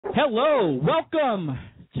Hello, welcome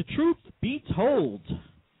to Truth Be Told.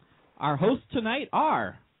 Our hosts tonight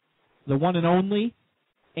are the one and only,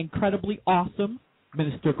 incredibly awesome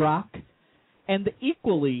Minister Grok, and the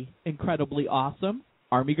equally incredibly awesome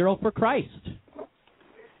Armygirl4Christ.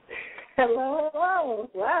 Hello, hello.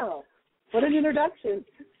 Wow, what an introduction.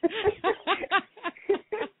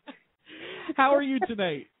 How are you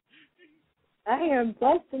tonight? I am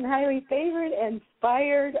blessed and highly favored and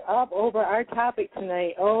fired up over our topic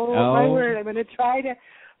tonight. Oh, my word, I'm going to try to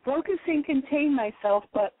focus and contain myself,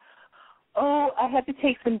 but, I have to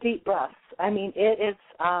take some deep breaths. I mean, it is,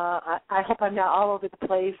 I hope I'm not all over the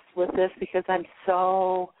place with this because I'm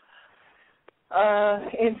so,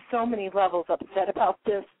 in so many levels upset about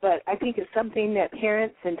this, but I think it's something that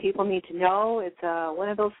parents and people need to know. It's one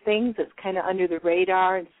of those things that's kind of under the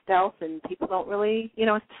radar and stealth, and people don't really,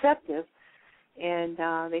 it's deceptive. And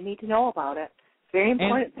they need to know about it. It's a very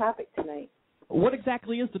important topic tonight. What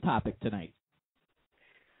exactly is the topic tonight?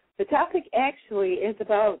 The topic actually is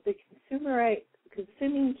about the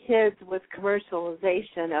consuming kids with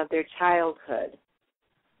commercialization of their childhood.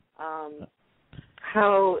 How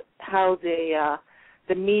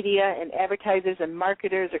the media and advertisers and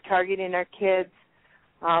marketers are targeting our kids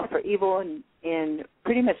for evil and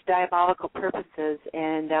pretty much diabolical purposes,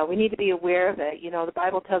 and we need to be aware of it. The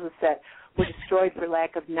Bible tells us that we're destroyed for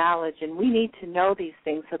lack of knowledge, and we need to know these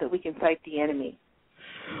things so that we can fight the enemy.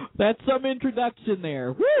 That's some introduction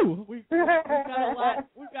there. Woo! We've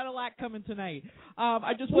got a lot coming tonight.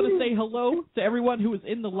 I just want to say hello to everyone who is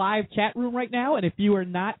in the live chat room right now, and if you are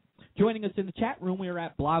not joining us in the chat room, we are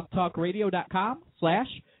at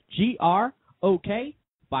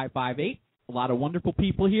blogtalkradio.com/GROK558. A lot of wonderful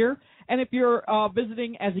people here. And if you're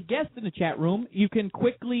visiting as a guest in the chat room, you can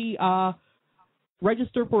quickly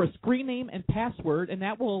register for a screen name and password, and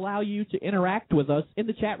that will allow you to interact with us in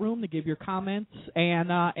the chat room, to give your comments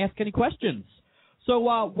and ask any questions. So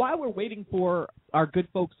while we're waiting for our good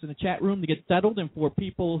folks in the chat room to get settled and for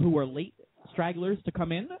people who are late stragglers to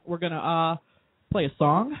come in, we're going to play a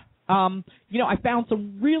song. I found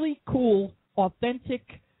some really cool,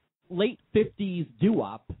 authentic, late 50s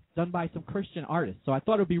doo-wop done by some Christian artists. So I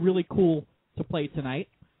thought it would be really cool to play tonight,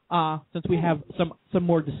 since we have some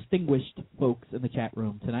more distinguished folks in the chat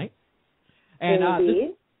room tonight. And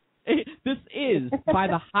this is by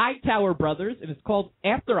the Hightower Brothers, and it's called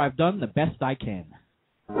After I've Done the Best I Can.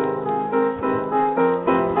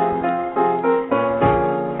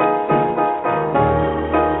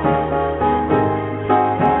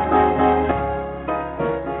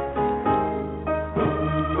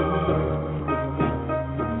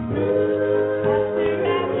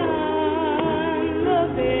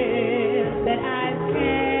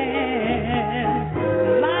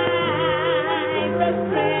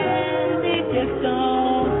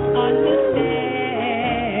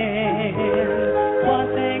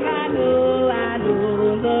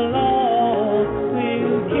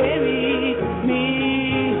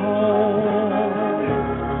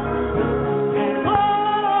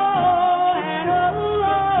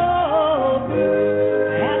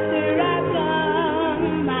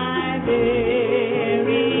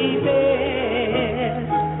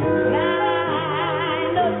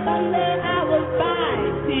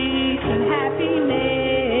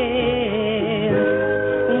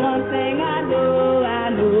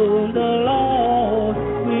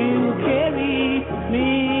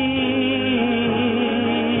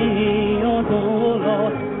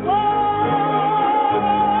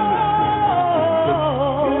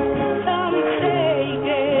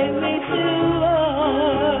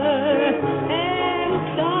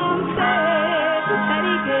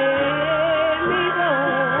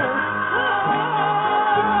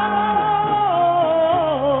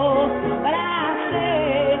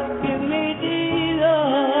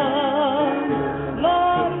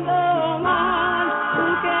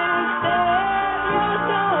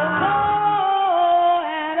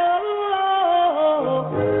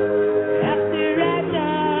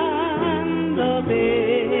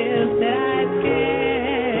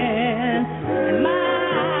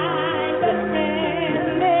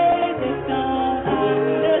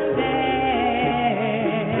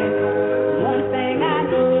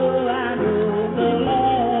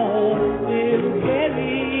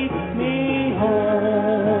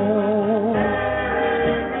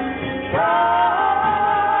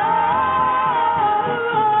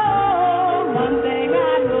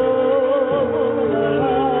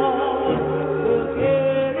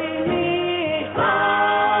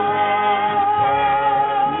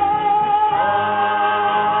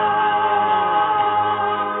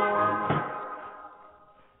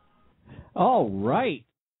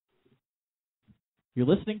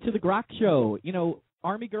 listening to The Grok Show. You know,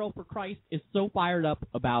 Armygirl4Christ is so fired up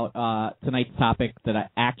about tonight's topic that I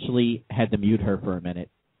actually had to mute her for a minute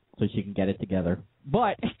so she can get it together.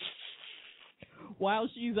 But while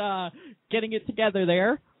she's getting it together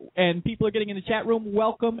there and people are getting in the chat room,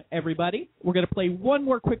 welcome, everybody. We're going to play one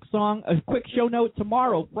more quick song. A quick show note.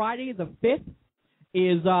 Tomorrow, Friday the 5th,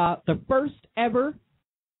 is the first ever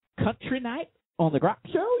country night on The Grok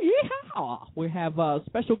Show. Yeah! We have a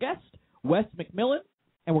special guest, Wes McMillan,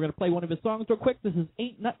 and we're going to play one of his songs real quick. This is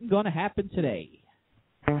Ain't Nothing Gonna Happen Today.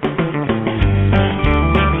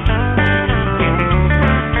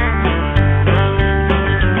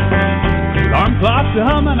 Alarm clocks are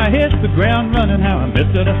humming, I hit the ground running. How I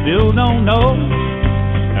missed it, I still don't know.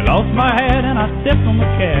 I lost my hat and I stepped on the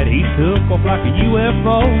cat. He took off like a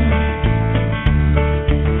UFO.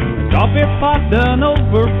 The coffee pot done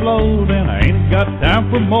overflowed and I ain't got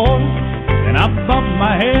time for more. And I bumped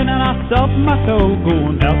my head and I stubbed my toe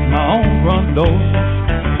going out my own front door.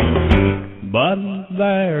 But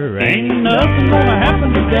there ain't nothing gonna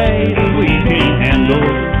happen today that we can't handle.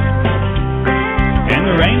 And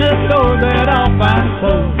there ain't a door that I'll find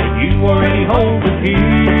closed that you already hold the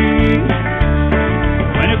key.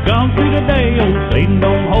 When it comes to the day, old Satan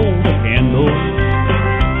don't hold the candle.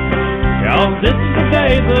 'Cause this is the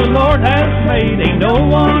day the Lord has made, ain't no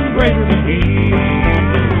one greater than He.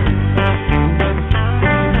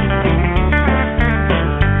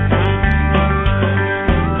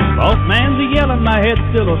 Boss man's a-yelling, my head's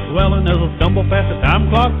still a-swelling as I stumble past the time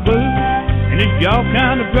clock booth. And his jaw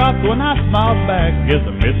kind of dropped when I smiled back. Guess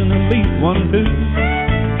I'm missing at least one tooth.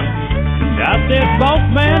 And I said, boss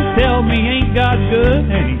man, tell me, ain't God good?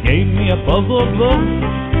 And he gave me a puzzled look.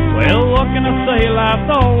 Well, what can I say?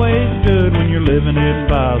 Life's always good when you're living it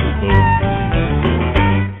by the book.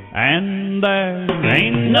 And there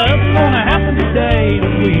ain't nothing gonna happen today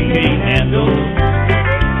that we can't handle.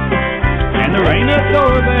 And there ain't a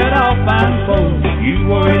door that I'll find closed that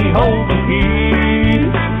you already hold the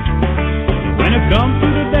key. When it comes to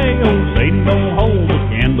the day, old Satan don't hold a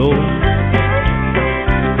candle.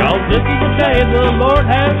 'Cause this is the day the Lord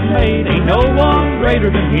has made, ain't no one greater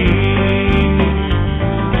than He.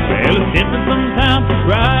 Well, it's different sometimes to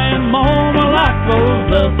cry and moan while life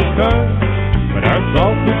goes up the curve. But our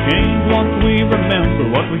thoughts will change once we remember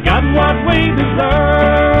what we got and what we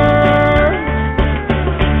deserve.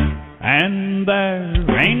 And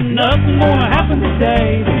there ain't nothing gonna happen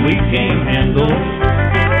today that we can't handle.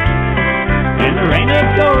 And there ain't a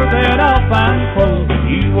door that I'll find closed that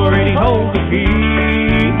you already hold the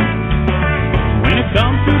key. When it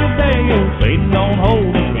comes to the day, old Satan don't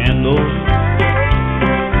hold a candle.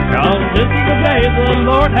 'Cause this is the day the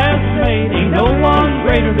Lord has made, ain't no one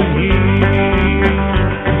greater than He.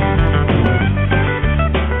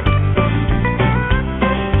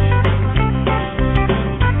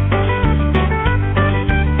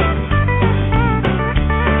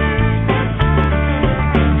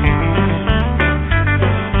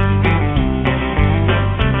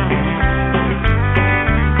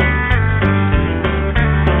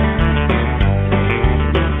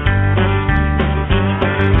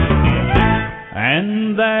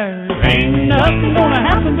 Nothing gonna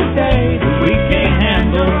happen today that we can't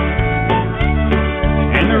handle.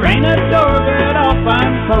 And there ain't a door that I'll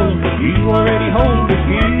find closed that you already hold the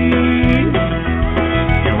key.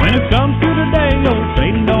 And when it comes to the day, old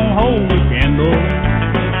Satan don't hold the candle.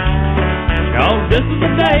 'Cause this is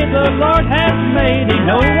the day the Lord has made, ain't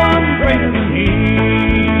no one greater than He.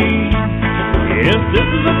 Yes, this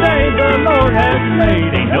is the day the Lord has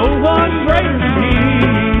made, ain't no one greater than He.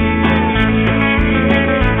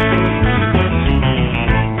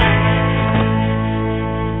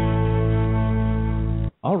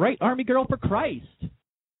 All right, Armygirl4Christ.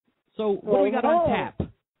 So what do we got on tap?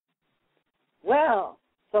 Well,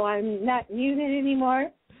 so I'm not muted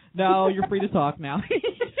anymore? No, you're free to talk now.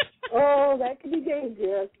 Oh, that could be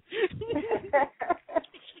dangerous.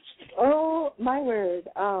 Oh, my word.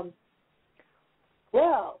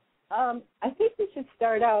 I think we should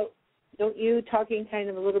start out, don't you, talking kind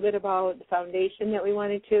of a little bit about the foundation that we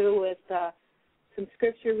wanted to with some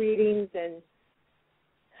scripture readings. And,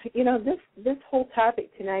 you know, this whole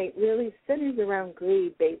topic tonight really centers around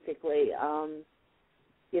greed, basically.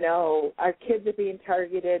 You know, our kids are being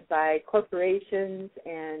targeted by corporations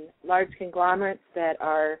and large conglomerates that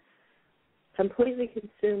are completely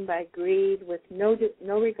consumed by greed with no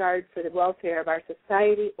regard for the welfare of our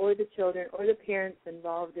society or the children or the parents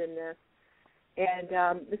involved in this. And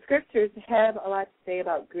the scriptures have a lot to say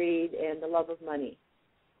about greed and the love of money.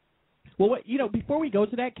 Well, you know, before we go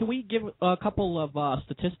to that, can we give a couple of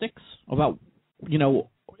statistics about, you know,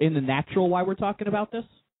 in the natural why we're talking about this?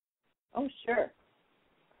 Oh, sure.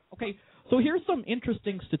 Okay, so here's some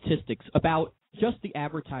interesting statistics about just the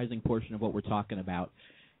advertising portion of what we're talking about.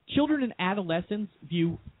 Children and adolescents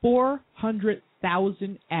view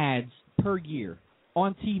 400,000 ads per year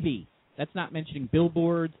on TV. That's not mentioning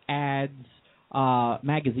billboards, ads,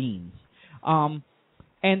 magazines.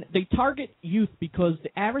 And they target youth because the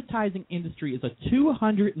advertising industry is a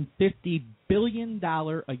 $250 billion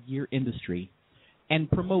a year industry and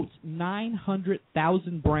promotes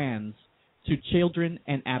 900,000 brands to children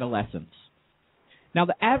and adolescents. Now,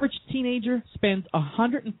 the average teenager spends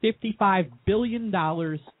 $155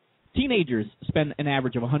 billion. Teenagers spend an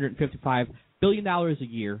average of $155 billion a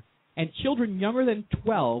year, and children younger than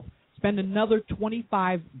 12 spend another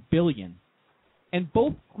 $25 billion. And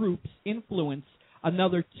both groups influence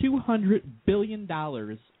another $200 billion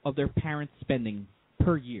of their parents' spending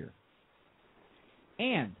per year.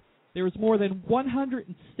 And there is more than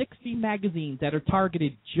 160 magazines that are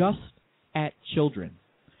targeted just at children.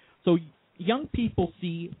 So young people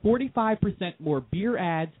see 45% more beer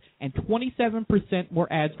ads and 27%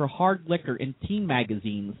 more ads for hard liquor in teen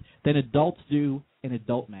magazines than adults do in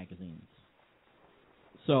adult magazines.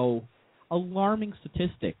 So alarming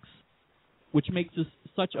statistics, which makes this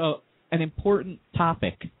such an important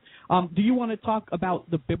topic. Do you want to talk about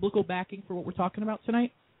the biblical backing for what we're talking about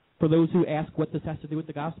tonight? For those who ask what this has to do with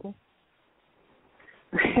the gospel?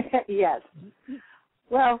 Yes.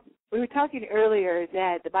 Well, we were talking earlier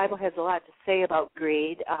that the Bible has a lot to say about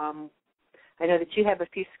greed. I know that you have a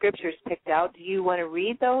few scriptures picked out. Do you want to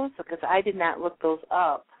read those? Because I did not look those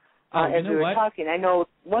up as we were talking. I know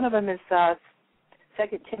one of them is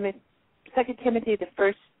 2 Timothy, the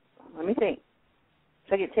first, let me think,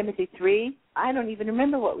 2 Timothy 3. I don't even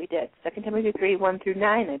remember what we did. 2 Timothy 3, 1 through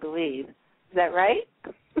 9, I believe. Is that right?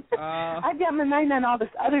 I've got my mind on all this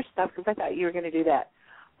other stuff because I thought you were going to do that.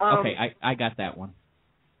 Okay, I got that one.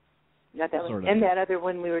 Got that one. And that other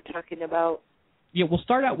one we were talking about. Yeah, we'll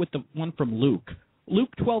start out with the one from Luke. Luke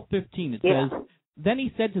 12:15, it says, "Then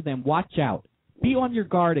he said to them, 'Watch out. Be on your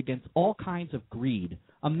guard against all kinds of greed.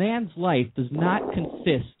 A man's life does not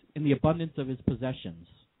consist in the abundance of his possessions.'"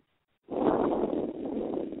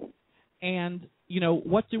 And, you know,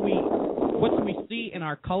 what do we see in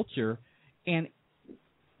our culture? And,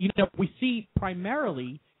 you know, what we see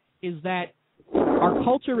primarily is that our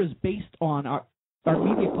culture is based on, our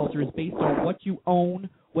media culture is based on what you own,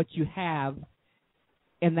 what you have,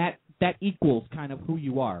 and that equals kind of who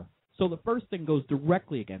you are. So the first thing goes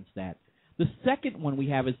directly against that. The second one we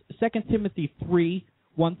have is 2 Timothy 3,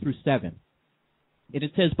 1 through 7. And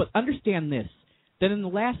it says, "But understand this, that in the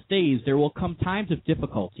last days there will come times of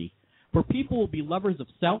difficulty, for people will be lovers of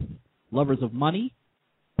self, lovers of money,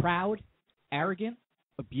 proud, arrogant,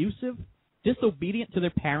 abusive, disobedient to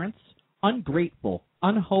their parents, ungrateful,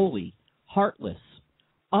 unholy, heartless,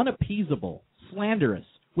 unappeasable, slanderous,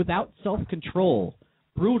 without self-control,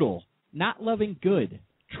 brutal, not loving good,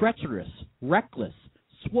 treacherous, reckless,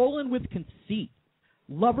 swollen with conceit,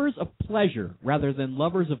 lovers of pleasure rather than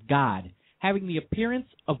lovers of God, having the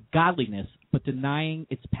appearance of godliness but denying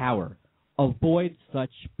its power. Avoid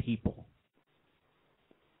such people."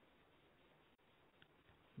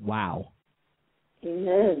 Wow.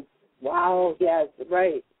 Amen. Wow, yes,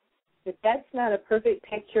 right. If that's not a perfect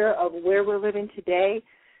picture of where we're living today,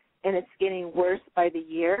 and it's getting worse by the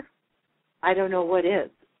year, I don't know what is.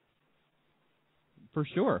 For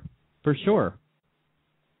sure. For sure.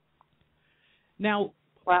 Now,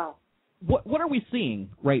 wow. What are we seeing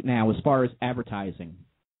right now as far as advertising?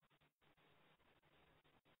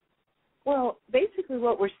 Well, basically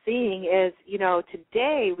what we're seeing is, you know,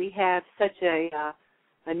 today we have such a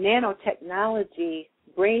nanotechnology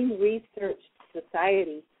brain research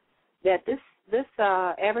society that this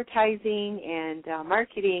advertising and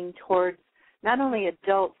marketing towards not only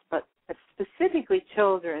adults but specifically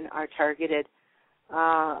children are targeted.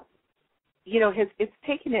 You know, it's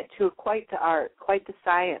taken it to quite the art, quite the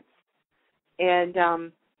science, and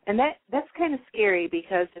that's kind of scary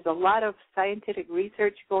because there's a lot of scientific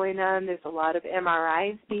research going on. There's a lot of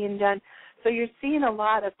MRIs being done. So you're seeing a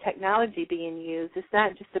lot of technology being used. It's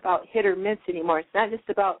not just about hit or miss anymore. It's not just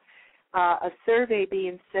about a survey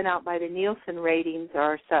being sent out by the Nielsen ratings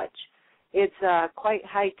or such. It's quite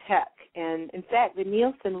high tech. And, in fact, the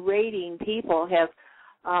Nielsen rating people have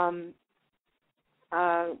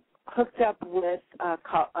hooked up with a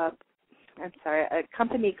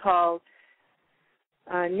company called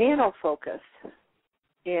NanoFocus.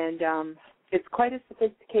 And it's quite a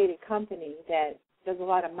sophisticated company that does a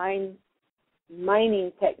lot of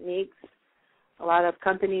mining techniques. A lot of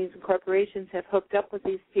companies and corporations have hooked up with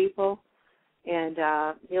these people, and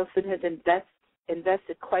Nielsen has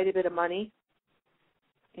invested quite a bit of money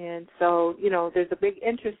And so, there's a big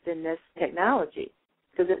interest in this technology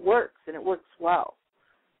because it works, and it works well.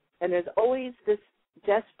 And there's always this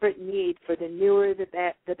desperate need for the newer, the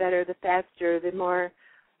better, the faster, the more,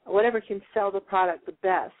 whatever can sell the product the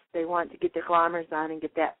best. They want to get their glamours on and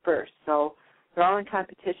get that first. So they're all in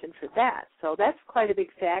competition for that. So that's quite a big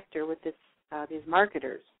factor with these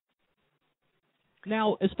marketers.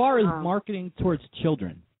 Now, as far as marketing towards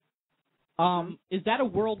children, is that a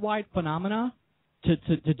worldwide phenomena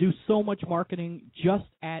to do so much marketing just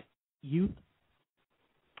at youth?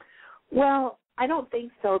 Well, I don't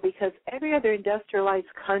think so, because every other industrialized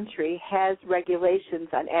country has regulations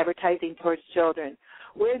on advertising towards children.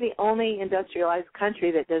 We're the only industrialized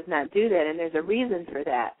country that does not do that, and there's a reason for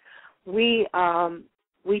that. We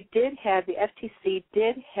did have, the FTC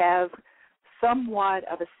did have somewhat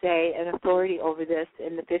of a say and authority over this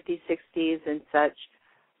in the 50s, 60s, and such,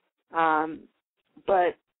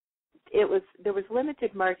 but there was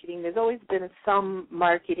limited marketing. There's always been some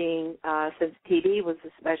marketing since TV was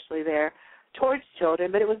especially there towards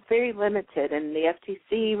children, but it was very limited, and the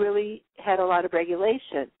FTC really had a lot of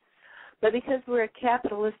regulation. But because we're a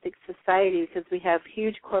capitalistic society, because we have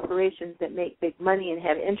huge corporations that make big money and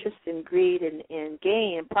have interest in greed and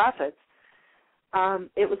gain and profits,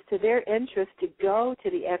 it was to their interest to go to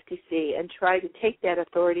the FTC and try to take that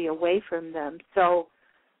authority away from them. So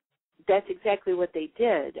that's exactly what they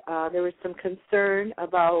did. There was some concern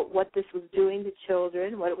about what this was doing to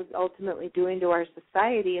children, what it was ultimately doing to our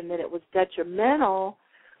society, and that it was detrimental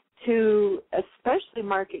to especially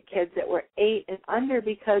market kids that were 8 and under,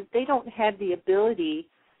 because they don't have the ability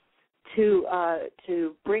to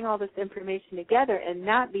bring all this information together and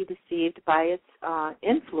not be deceived by its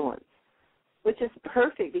influence, which is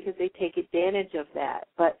perfect because they take advantage of that.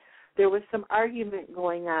 But there was some argument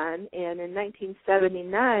going on, and in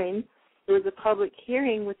 1979, there was a public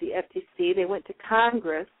hearing with the FTC. They went to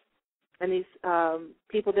Congress, and these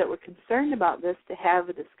people that were concerned about this to have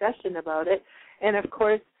a discussion about it. And, of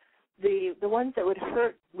course, the ones that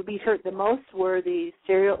would be hurt the most were the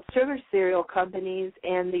sugar cereal companies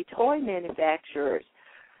and the toy manufacturers,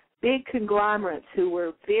 big conglomerates who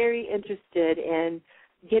were very interested in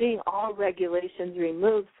getting all regulations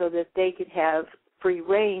removed so that they could have free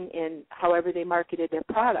reign in however they marketed their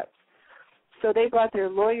products. So they brought their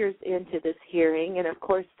lawyers into this hearing, and of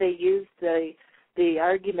course they used the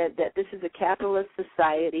argument that this is a capitalist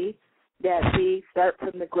society, that we start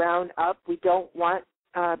from the ground up. We don't want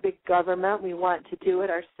big government. We want to do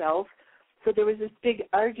it ourselves. So there was this big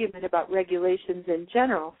argument about regulations in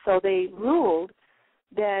general. So they ruled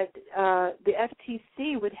that the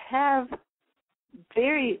FTC would have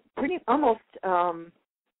almost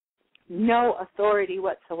no authority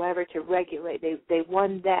whatsoever to regulate. They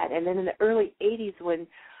won that. And then in the early 80s, when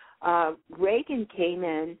Reagan came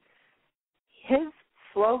in, his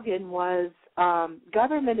slogan was,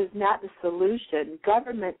 government is not the solution,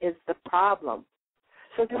 government is the problem.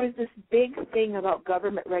 So there was this big thing about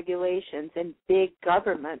government regulations and big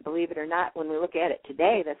government, believe it or not. When we look at it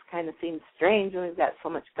today, that kind of seems strange when we've got so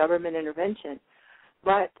much government intervention.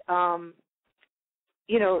 But,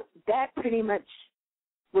 that pretty much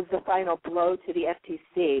was the final blow to the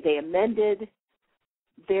FTC. They amended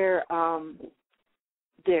their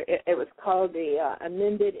it was called the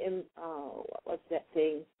amended, what's that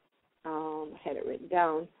thing? I had it written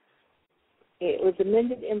down. It was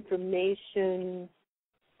Amended Information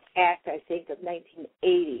Act, I think, of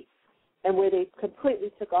 1980, and where they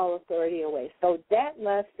completely took all authority away. So that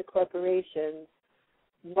left the corporations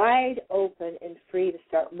wide open and free to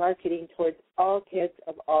start marketing towards all kids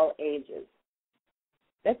of all ages.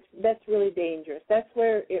 That's really dangerous. That's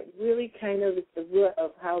where it really kind of is the root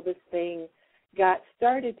of how this thing got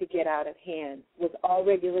started to get out of hand, was all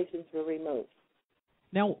regulations were removed.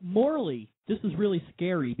 Now, morally, this is really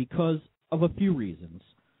scary because of a few reasons.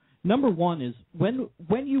 Number one is when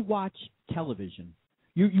you watch television,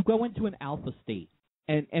 you go into an alpha state.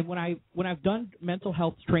 And when I've done mental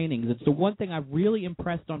health trainings, it's the one thing I've really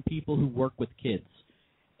impressed on people who work with kids.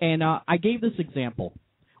 And I gave this example.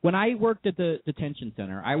 When I worked at the detention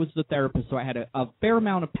center, I was the therapist, so I had a fair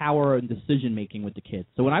amount of power and decision-making with the kids.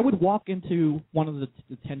 So when I would walk into one of the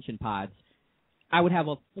detention pods, I would have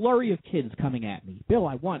a flurry of kids coming at me. Bill,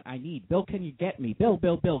 I need. Bill, can you get me? Bill,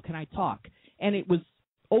 can I talk? And it was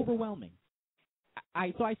overwhelming.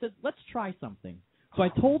 So I said, let's try something. So I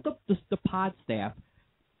told the pod staff,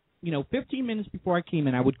 15 minutes before I came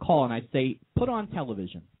in, I would call and I'd say, put on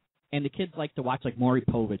television. And the kids like to watch like Maury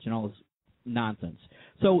Povich and all this nonsense.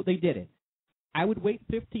 So they did it. I would wait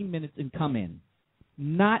 15 minutes and come in.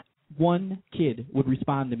 Not one kid would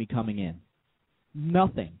respond to me coming in.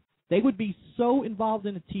 Nothing. They would be so involved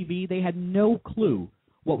in the TV, they had no clue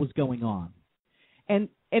what was going on. And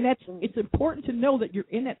it's important to know that you're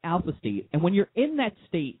in that alpha state. And when you're in that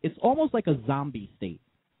state, it's almost like a zombie state.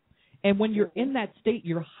 And when you're in that state,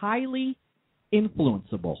 you're highly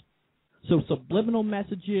influenceable. So subliminal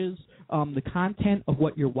messages, the content of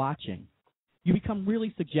what you're watching, you become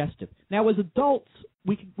really suggestive. Now, as adults,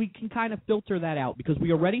 we can kind of filter that out because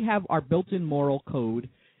we already have our built-in moral code,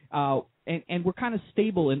 and we're kind of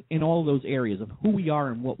stable in all of those areas of who we are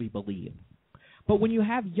and what we believe. But when you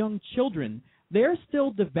have young children, they're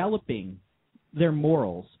still developing their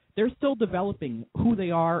morals. They're still developing who they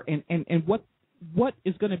are and what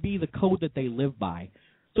is going to be the code that they live by.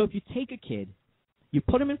 So if you take a kid, you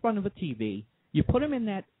put him in front of a TV, you put him in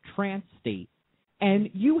that trance state, and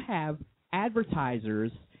you have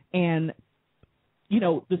advertisers and,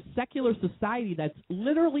 the secular society that's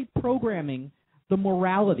literally programming the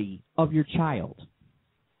morality of your child.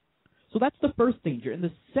 So that's the first danger. And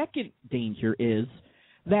the second danger is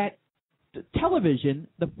that the television,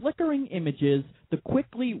 the flickering images, the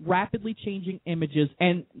quickly, rapidly changing images,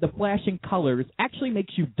 and the flashing colors actually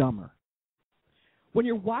makes you dumber. When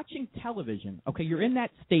you're watching television, okay, you're in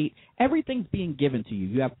that state, everything's being given to you.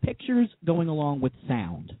 You have pictures going along with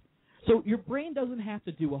sound. So your brain doesn't have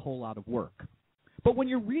to do a whole lot of work. But when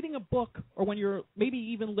you're reading a book or when you're maybe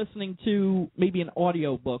even listening to maybe an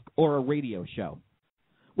audio book or a radio show,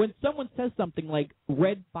 when someone says something like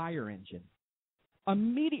red fire engine,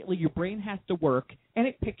 immediately your brain has to work and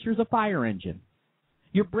it pictures a fire engine.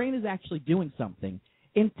 Your brain is actually doing something.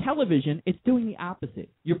 In television, it's doing the opposite.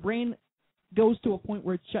 Your brain goes to a point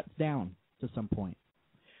where it shuts down to some point.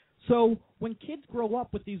 So when kids grow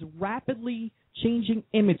up with these rapidly changing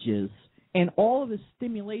images and all of this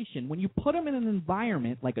stimulation, when you put them in an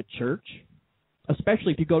environment like a church,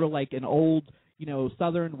 especially if you go to like an old,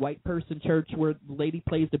 southern white person church where the lady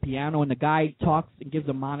plays the piano and the guy talks and gives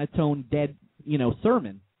a monotone, dead,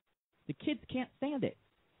 sermon, the kids can't stand it.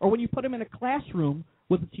 Or when you put them in a classroom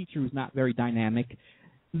with a teacher who's not very dynamic,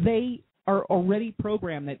 they are already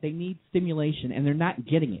programmed that they need stimulation and they're not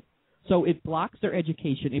getting it. So it blocks their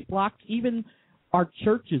education. It blocks even our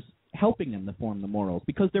churches helping them to form the morals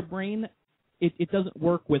because their brain, it doesn't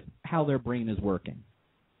work with how their brain is working.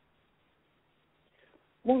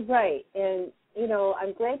 Well, right. And,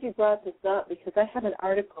 I'm glad you brought this up because I have an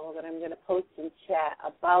article that I'm going to post in chat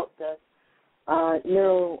about this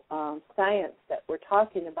neuroscience that we're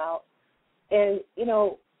talking about. And,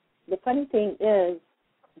 the funny thing is,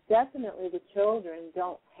 definitely the children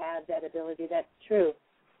don't have that ability. That's true.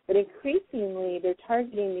 But increasingly, they're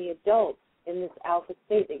targeting the adults in this alpha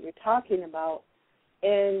state that you're talking about.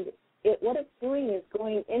 And what it's doing is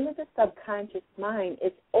going into the subconscious mind.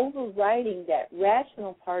 It's overriding that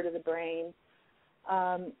rational part of the brain.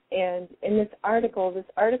 And in this article is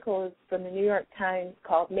from the New York Times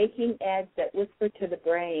called Making Ads That Whisper to the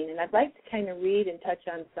Brain. And I'd like to kind of read and touch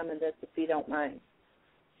on some of this if you don't mind.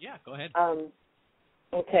 Yeah, go ahead.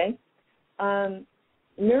 Okay.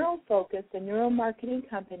 NeuroFocus, a neuromarketing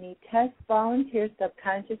company, tests volunteer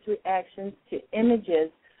subconscious reactions to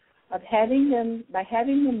images by having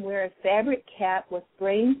them wear a fabric cap with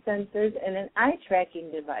brain sensors and an eye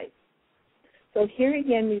tracking device. So here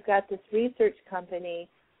again, we've got this research company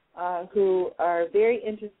who are very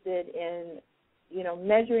interested in,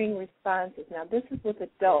 measuring responses. Now, this is with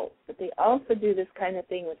adults, but they also do this kind of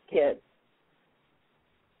thing with kids.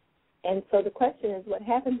 And so the question is, what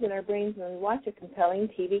happens in our brains when we watch a compelling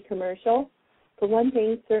TV commercial? For one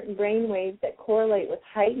thing, certain brain waves that correlate with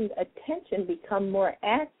heightened attention become more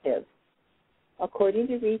active. According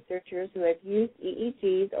to researchers who have used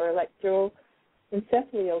EEGs or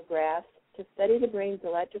electroencephalographs to study the brain's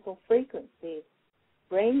electrical frequencies,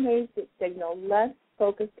 brain waves that signal less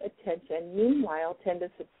focused attention, meanwhile, tend to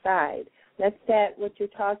subside. That's what you're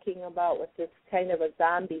talking about with this kind of a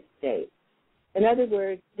zombie state. In other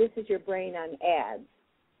words, this is your brain on ads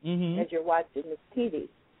as you're watching this TV.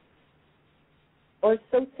 Or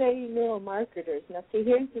so say neuromarketers. Now, see,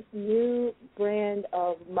 here's this new brand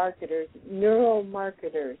of marketers,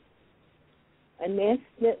 neuromarketers, a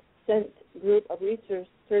nascent group of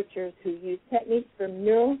researchers who use techniques from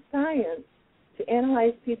neuroscience to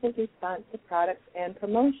analyze people's response to products and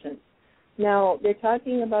promotions. Now, they're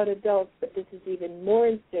talking about adults, but this is even more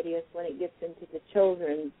insidious when it gets into the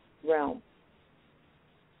children's realm.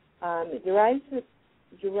 It derives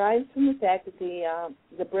from the fact that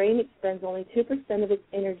the brain expends only 2% of its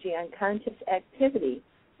energy on conscious activity,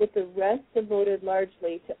 with the rest devoted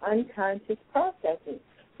largely to unconscious processing.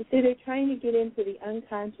 So see, they're trying to get into the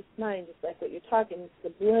unconscious mind, just like what you're talking, the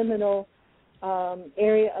subliminal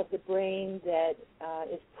area of the brain that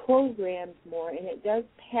is programmed more, and it does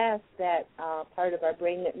pass that part of our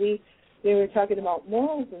brain that we we were talking about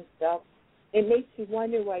morals and stuff, it makes you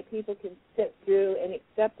wonder why people can sit through and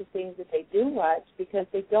accept the things that they do watch because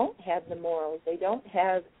they don't have the morals. They don't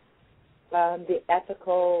have the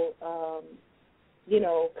ethical,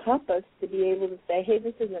 compass to be able to say, hey,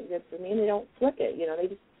 this isn't good for me, and they don't flip it. They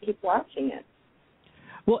just keep watching it.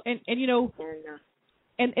 Well, and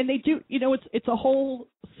they do, it's a whole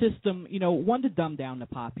system, one, to dumb down the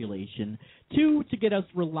population, two, to get us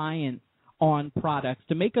reliant on products,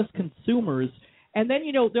 to make us consumers, and then,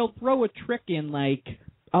 they'll throw a trick in like,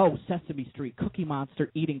 oh, Sesame Street, Cookie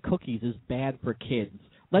Monster eating cookies is bad for kids.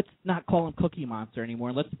 Let's not call him Cookie Monster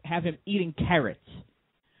anymore. Let's have him eating carrots.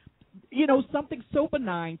 Something so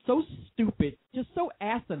benign, so stupid, just so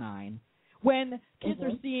asinine, when kids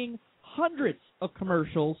are seeing hundreds of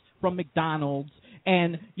commercials from McDonald's,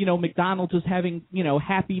 and, McDonald's is having,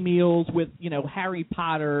 Happy Meals with, Harry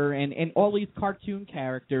Potter and all these cartoon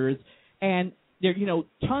characters, and there,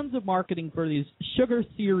 tons of marketing for these sugar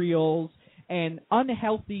cereals and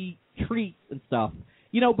unhealthy treats and stuff.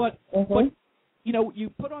 But you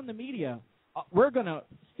put on the media, we're going to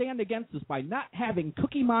stand against this by not having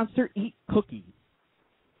Cookie Monster eat cookies.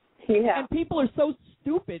 Yeah. And people are so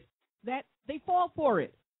stupid that they fall for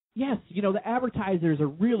it. Yes, the advertisers are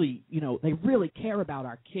really, they really care about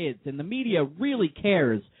our kids, and the media really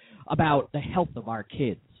cares about the health of our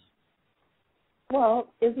kids. Well,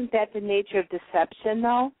 isn't that the nature of deception,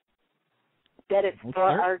 though? That it's for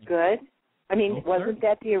our good? I mean, wasn't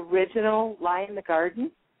that the original lie in the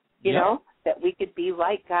garden? You know, that we could be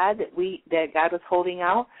like God, that God was holding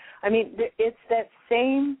out? I mean, it's that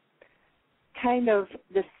same kind of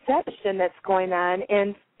deception that's going on,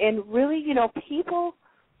 and really, people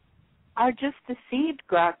are just deceived,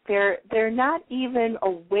 Grok. They're not even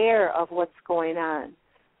aware of what's going on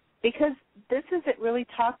because this isn't really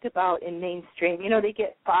talked about in mainstream. They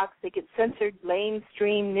get Fox, they get censored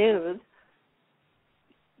mainstream news.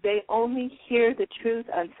 They only hear the truth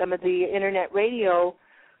on some of the internet radio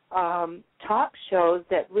talk shows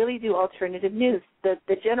that really do alternative news. The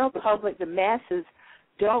general public, the masses,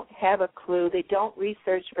 don't have a clue. They don't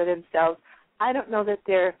research for themselves. I don't know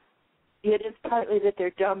that it is partly that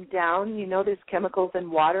they're dumbed down. There's chemicals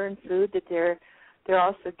in water and food that they're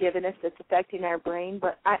also giving us that's affecting our brain.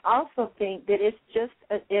 But I also think that it's just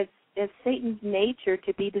it's Satan's nature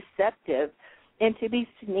to be deceptive and to be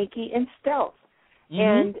sneaky and stealth.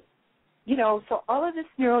 And, so all of this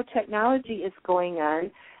neurotechnology is going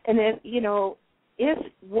on. And then, if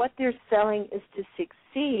what they're selling is to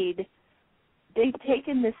succeed, they've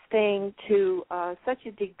taken this thing to such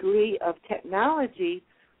a degree of technology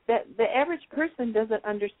that the average person doesn't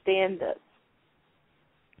understand this.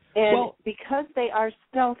 And because they are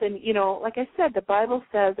stealth, and, like I said, the Bible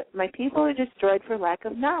says, my people are destroyed for lack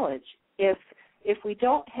of knowledge. If we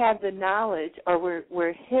don't have the knowledge or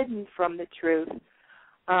we're hidden from the truth,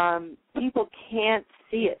 people can't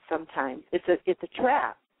see it sometimes. It's a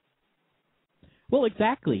trap. Well,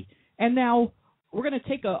 exactly. And now we're going to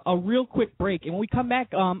take a real quick break. And when we come back,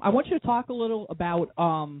 I want you to talk a little about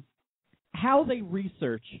how they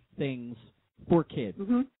research things for kids,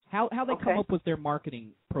 how they come up with their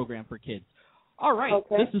marketing program for kids. All right,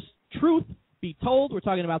 This is Truth Be Told. We're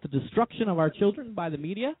talking about the destruction of our children by the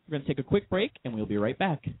media. We're going to take a quick break, and we'll be right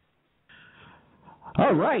back.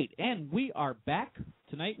 All right, and we are back.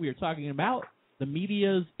 Tonight we are talking about the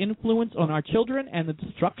media's influence on our children and the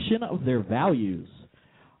destruction of their values.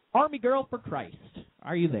 Armygirl4Christ,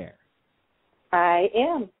 are you there? I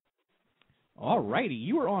am. All righty,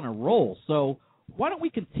 you are on a roll. So why don't we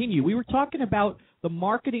continue? We were talking about the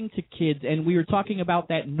marketing to kids, and we were talking about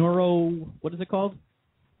that what is it called?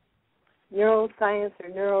 Neuroscience or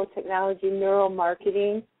neurotechnology,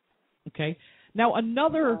 neuromarketing. Okay. Now,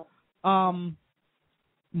 another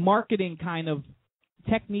marketing kind of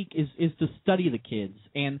technique is to study the kids.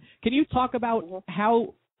 And can you talk about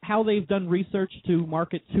how they've done research to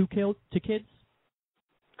market to kids?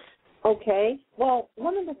 Okay. Well,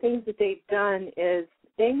 one of the things that they've done is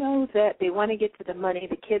they know that they want to get to the money.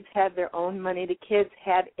 The kids have their own money. The kids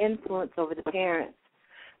have influence over the parents.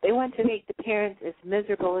 They want to make the parents as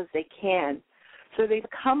miserable as they can. So they've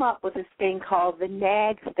come up with this thing called the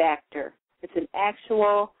nag factor. It's an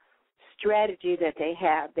actual strategy that they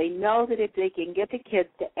have. They know that if they can get the kids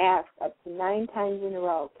to ask up to 9 times in a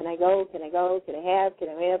row, can I go, can I go, can I have, can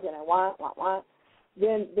I want,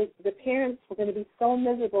 then the parents are going to be so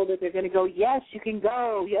miserable that they're going to go, yes, you can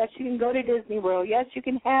go to Disney World, yes, you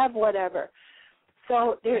can have whatever.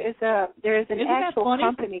 So there is an actual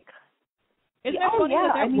company. Isn't that funny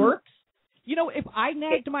that works? If I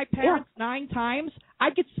nagged my parents 9 times,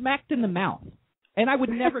 I'd get smacked in the mouth, and I would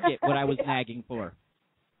never get what I was nagging for.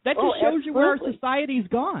 That just shows you where our society's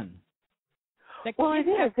gone. that well, kids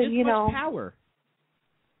it is, have this and, much power.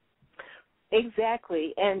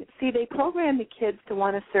 Exactly. And see, they program the kids to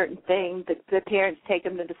want a certain thing. The parents take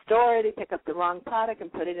them to the store, they pick up the wrong product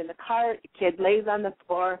and put it in the cart. The kid lays on the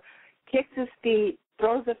floor, kicks his feet,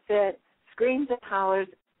 throws a fit, screams and hollers,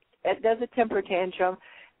 does a temper tantrum.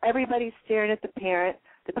 Everybody's staring at the parent.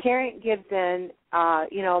 The parent gives in.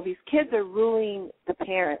 These kids are ruling the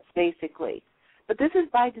parents, basically. But this is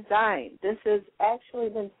by design. This has actually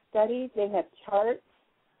been studied. They have charts.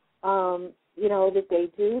 That they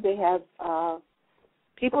do. They have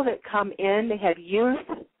people that come in. They have youth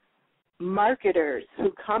marketers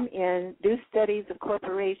who come in, do studies of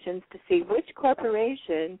corporations to see which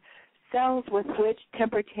corporation sells with which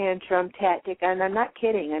temper tantrum tactic. And I'm not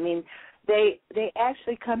kidding. I mean, they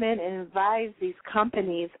actually come in and advise these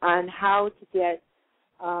companies on how to get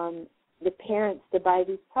the parents to buy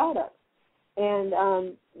these products. And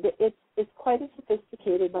it's quite a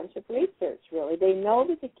sophisticated bunch of research, really. They know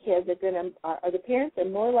that the kids the parents are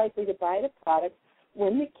more likely to buy the product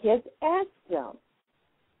when the kids ask them.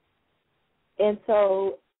 And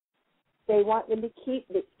so they want them to keep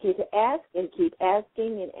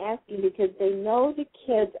asking and asking because they know the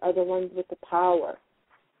kids are the ones with the power,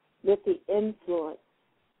 with the influence.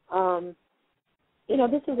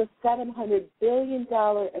 This is a $700 billion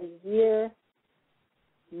a year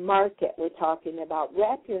market we're talking about.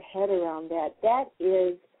 Wrap your head around that. That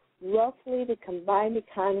is roughly the combined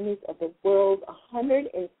economies of the world's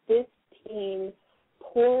 115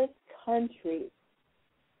 poorest countries.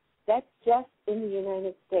 That's just in the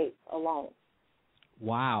United States alone.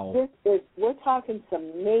 Wow. We're talking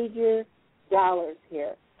some major dollars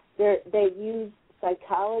here. They use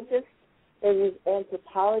psychologists, they use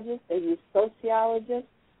anthropologists, they use sociologists,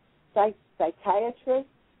 psychiatrists.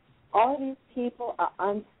 All these people are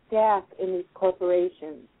on staff in these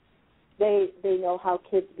corporations. They know how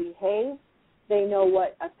kids behave. They know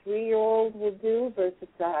what a 3-year-old will do versus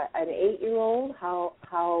an 8-year-old, how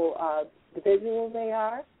visual they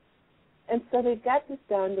are. And so they've got this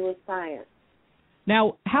down to a science.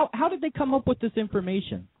 Now, how did they come up with this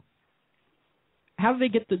information? How do they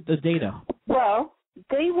get the data? Well,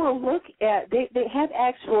 they will look at, they have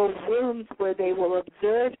actual rooms where they will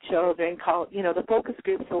observe children called, the focus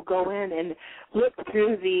groups will go in and look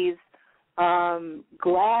through these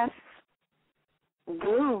glass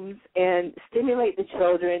rooms and stimulate the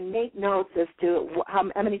children, make notes as to how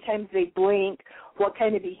many times they blink, what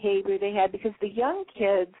kind of behavior they have, because the young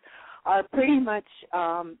kids are pretty much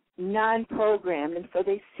non-programmed, and so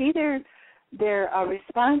they see their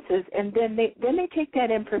responses, and then they take that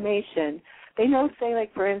information. They know, say,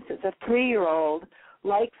 like, for instance, a 3-year-old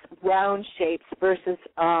likes round shapes versus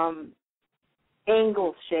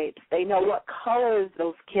angle shapes. They know what colors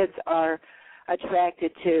those kids are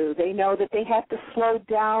attracted to. They know that they have to slow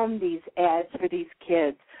down these ads for these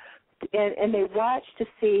kids. And they watch to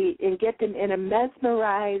see and get them in a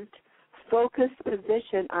mesmerized, focused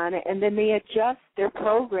position on it, and then they adjust their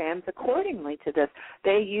programs accordingly to this.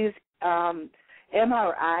 They use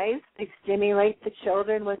MRIs. They stimulate the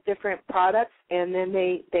children with different products, and then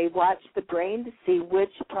they watch the brain to see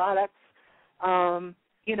which products,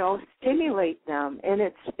 stimulate them. And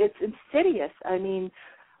it's insidious. I mean,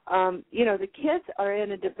 the kids are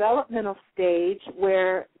in a developmental stage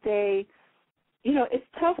where they, it's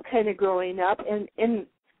tough kind of growing up, and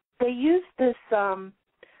they use this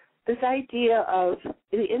idea of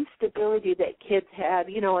the instability that kids have,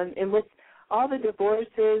 and with all the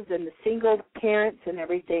divorces and the single parents and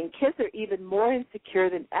everything, kids are even more insecure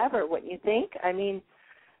than ever, wouldn't you think? I mean,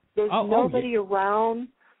 there's nobody around.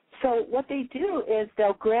 So what they do is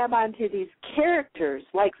they'll grab onto these characters,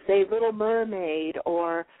 like, say, Little Mermaid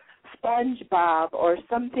or SpongeBob or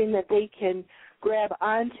something that they can grab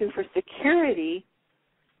onto for security.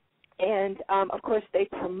 And, of course, they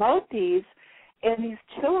promote these, and these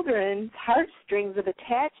children's heartstrings of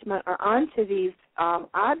attachment are onto these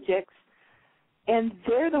objects, and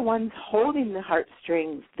they're the ones holding the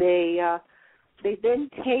heartstrings. They then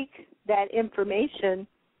take that information,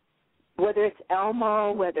 whether it's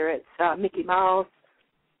Elmo, whether it's Mickey Mouse,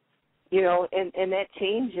 and that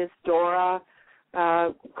changes, Dora,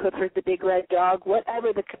 Clifford the Big Red Dog,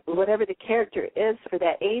 whatever the character is for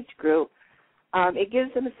that age group. It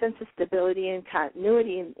gives them a sense of stability and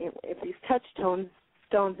continuity in these touchstones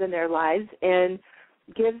in their lives, and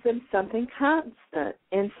gives them something constant.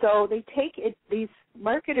 And so these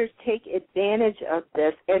marketers take advantage of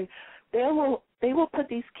this, and they will put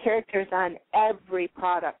these characters on every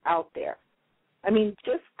product out there. I mean,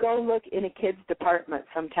 just go look in a kid's department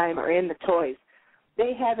sometime or in the toys.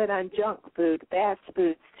 They have it on junk food, fast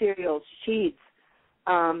food, cereals, sheets,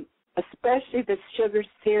 especially the sugar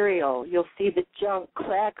cereal. You'll see the junk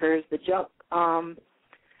crackers, the junk,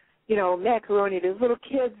 macaroni. There's little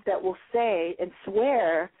kids that will say and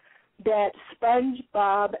swear that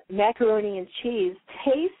SpongeBob macaroni and cheese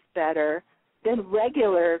tastes better than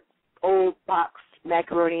regular old boxed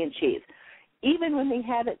macaroni and cheese. Even when they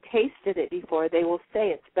haven't tasted it before, they will say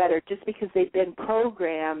it's better just because they've been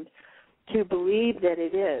programmed to believe that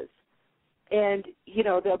it is. And,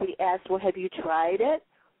 they'll be asked, well, have you tried it?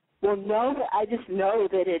 Well, no, but I just know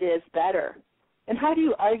that it is better. And how do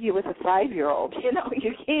you argue with a 5-year-old?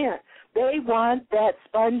 You can't. They want that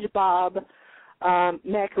SpongeBob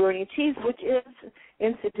macaroni and cheese, which is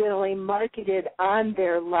incidentally marketed on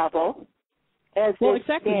their level as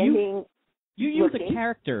exactly. standing. You use a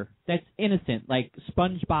character that's innocent, like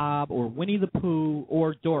SpongeBob or Winnie the Pooh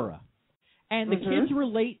or Dora, and the kids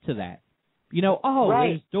relate to that. Right.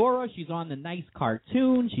 There's Dora. She's on the nice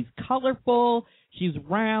cartoon. She's colorful. She's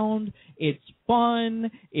round. It's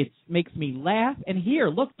fun. It makes me laugh. And here,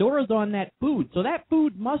 look, Dora's on that food. So that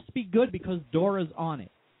food must be good because Dora's on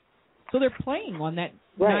it. So they're playing on that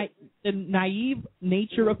the naive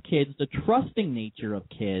nature of kids, the trusting nature of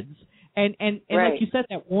kids. And like you said,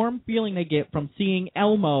 that warm feeling they get from seeing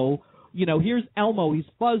Elmo. Here's Elmo. He's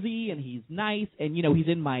fuzzy and he's nice, and he's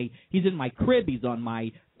in my crib. He's on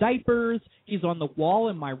my diapers. He's on the wall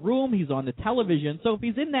in my room. He's on the television. So if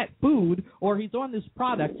he's in that food or he's on this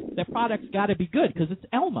product, that product's got to be good because it's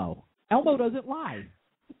Elmo. Elmo doesn't lie.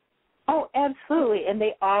 Oh, absolutely, and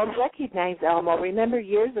they all recognize Elmo. Remember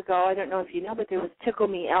years ago, I don't know if you know, but there was Tickle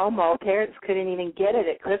Me Elmo. Parents couldn't even get it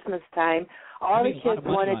at Christmas time. All the kids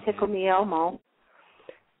wanted Tickle Me Elmo.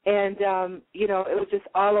 And, it was just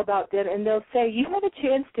all about them. And they'll say, you have a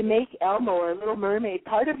chance to make Elmo or Little Mermaid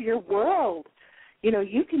part of your world.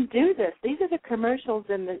 You can do this. These are the commercials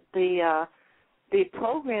and the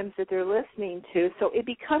programs that they're listening to. So it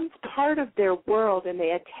becomes part of their world, and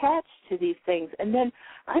they attach to these things. And then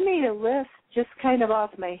I made a list just kind of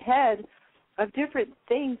off my head of different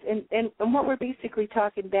things. And what we're basically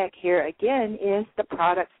talking back here again is the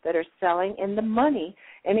products that are selling and the money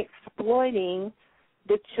and exploiting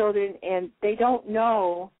the children. And they don't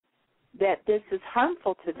know that this is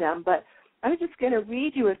harmful to them. But I'm just going to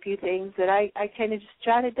read you a few things that I kind of just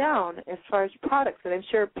jotted down as far as products. And I'm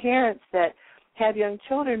sure parents that have young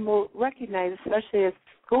children will recognize, especially as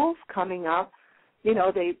school's coming up,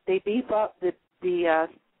 they beef up the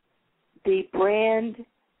brand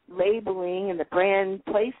labeling and the brand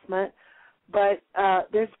placement, but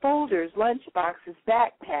there's folders, lunch boxes,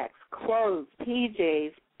 backpacks, clothes,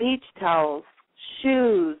 PJs, beach towels,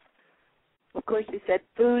 shoes. Of course, we said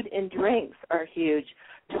food and drinks are huge.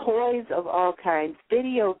 Toys of all kinds,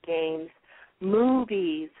 video games,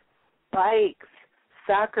 movies, bikes,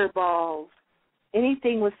 soccer balls,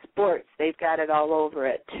 anything with sports, they've got it all over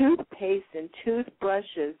it. Toothpaste and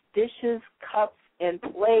toothbrushes, dishes, cups, and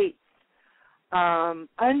plates,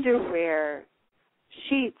 underwear,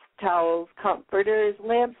 sheets, towels, comforters,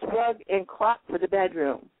 lamps, rug, and clock for the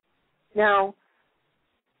bedroom. Now,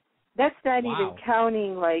 that's not even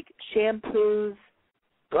counting like shampoos,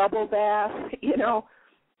 bubble bath,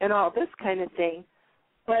 and all this kind of thing.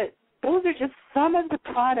 But those are just some of the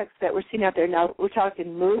products that we're seeing out there. Now, we're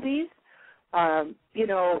talking movies.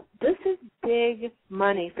 This is big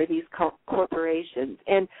money for these corporations.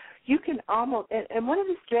 And you can almost, and one of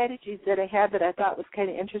the strategies that I have that I thought was kind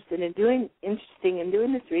of interesting in doing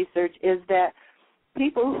this research is that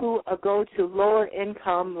people who go to lower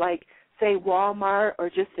income, like, say, Walmart or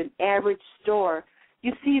just an average store,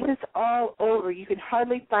 you see this all over. You can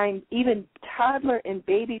hardly find even toddler and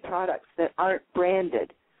baby products that aren't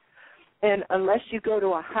branded. And unless you go to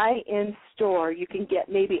a high-end store, you can get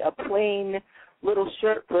maybe a plain little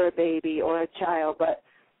shirt for a baby or a child. But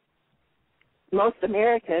most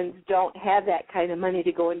Americans don't have that kind of money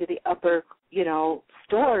to go into the upper,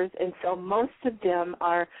 stores. And so most of them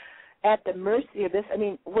are at the mercy of this. I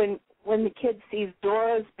mean, when the kid sees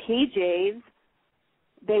Dora's PJs,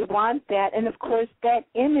 they want that. And, of course, that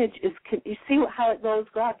image is – you see how it goes,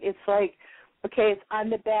 Grok? It's like, okay, it's on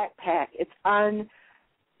the backpack. It's on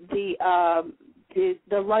the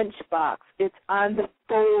lunch box. It's on the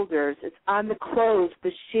folders. It's on the clothes,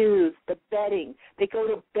 the shoes, the bedding. They go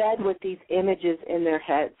to bed with these images in their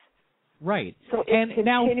heads. Right. So it's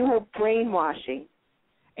continual brainwashing.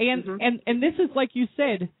 And this is, like you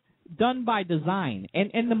said, done by design.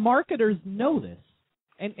 And the marketers know this.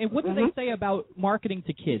 And what do they say about marketing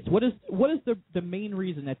to kids? What is the main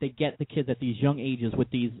reason that they get the kids at these young ages with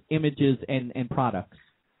these images and products?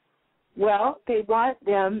 Well, they want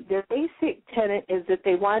them, their basic tenet is that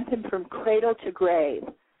they want them from cradle to grave.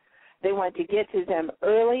 They want to get to them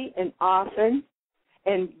early and often,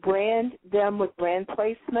 and brand them with brand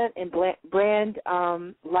placement and brand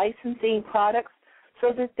licensing products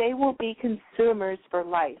so that they will be consumers for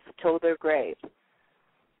life till their grave.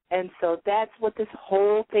 And so that's what this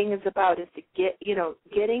whole thing is about, is to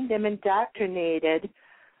getting them indoctrinated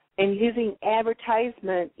and using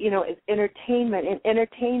advertisement, as entertainment, and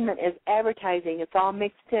entertainment as advertising. It's all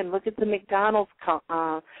mixed in. Look at the McDonald's,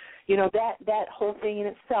 that whole thing in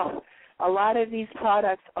itself. A lot of these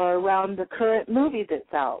products are around the current movie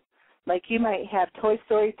that's out. Like you might have Toy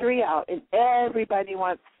Story 3 out, and everybody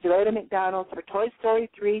wants to go to McDonald's for Toy Story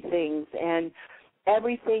 3 things, and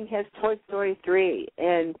everything has Toy Story 3.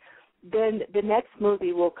 And then the next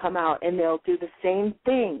movie will come out, and they'll do the same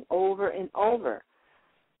thing over and over.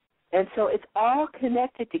 And so it's all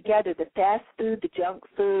connected together, the fast food, the junk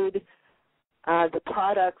food, the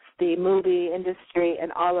products, the movie industry,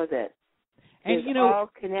 and all of it. And, it's all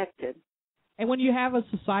connected. And when you have a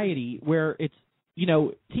society where it's,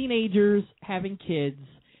 teenagers having kids,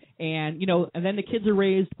 and then the kids are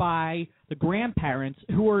raised by the grandparents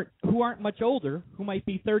who aren't much older, who might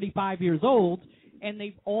be 35 years old, and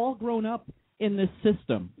they've all grown up in this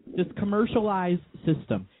system, this commercialized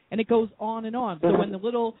system, and it goes on and on. So when the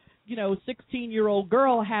little 16-year-old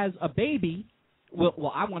girl has a baby,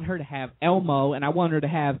 well, I want her to have Elmo, and I want her to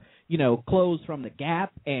have, clothes from the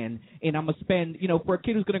Gap, and I'm going to spend, for a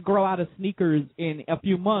kid who's going to grow out of sneakers in a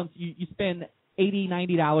few months, you spend $80,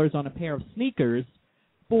 $90 on a pair of sneakers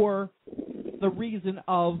for the reason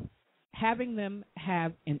of having them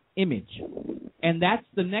have an image. And that's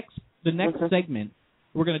the next segment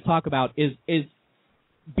we're going to talk about is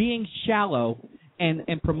being shallow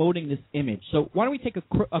and promoting this image. So why don't we take a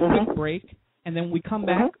quick break, and then when we come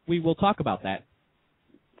back, we will talk about that.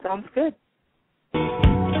 Sounds good.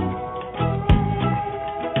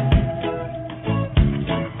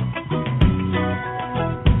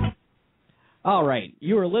 All right,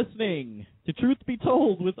 you are listening to Truth Be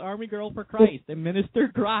Told with Armygirl4Christ and Minister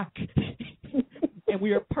Grok. And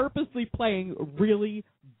we are purposely playing really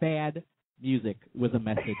bad music with a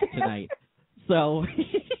message tonight. So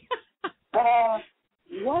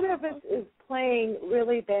one of us is playing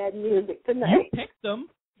really bad music tonight. You picked them.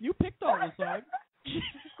 You picked all the songs.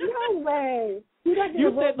 No way. You said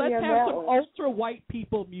let's have some ultra-white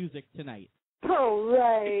people music tonight. Oh,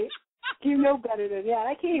 right. You know better than that.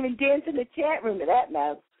 I can't even dance in the chat room to that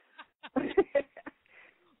mess.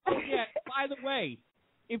 Oh, yeah, by the way,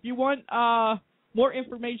 if you want more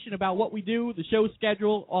information about what we do, the show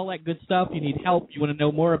schedule, all that good stuff, you need help, you want to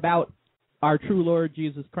know more about our true Lord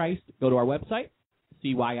Jesus Christ, go to our website,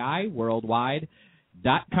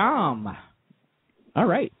 cyiworldwide.com. All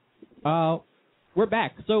right. We're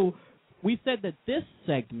back. So we said that this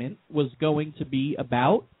segment was going to be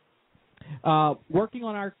about working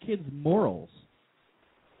on our kids' morals.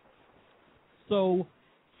 So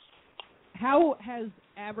how has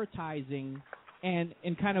advertising and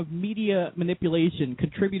kind of media manipulation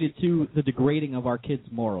contributed to the degrading of our kids'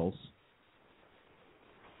 morals?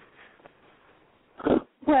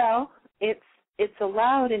 Well, it's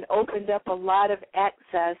allowed and opened up a lot of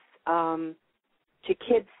access to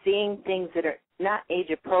kids seeing things that are not age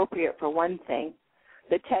appropriate, for one thing.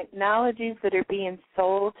 The technologies that are being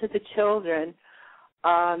sold to the children,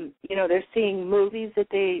 they're seeing movies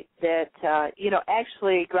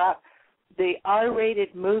actually, the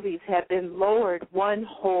R-rated movies have been lowered one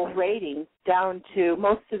whole rating down to,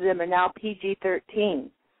 most of them are now PG-13.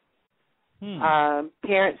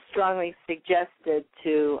 Parents strongly suggested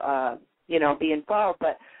to, be involved,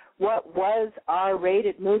 but what was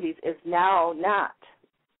R-rated movies is now not.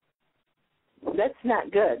 That's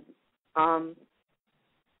not good.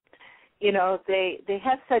 They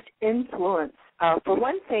have such influence. For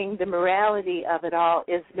one thing, the morality of it all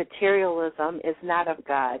is materialism is not of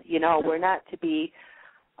God. We're not to be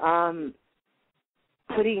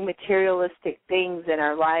putting materialistic things in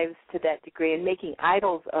our lives to that degree and making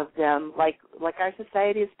idols of them like our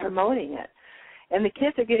society is promoting it. And the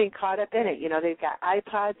kids are getting caught up in it. They've got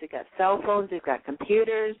iPods, they've got cell phones, they've got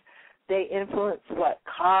computers. They influence what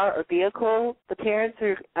car or vehicle the parents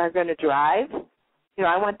are going to drive.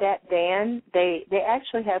 I want that van. They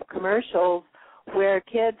actually have commercials where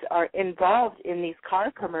kids are involved in these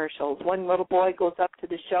car commercials. One little boy goes up to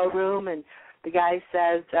the showroom and the guy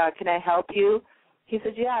says, "Can I help you?" He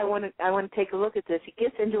says, "Yeah, I want to take a look at this." He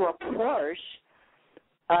gets into a Porsche,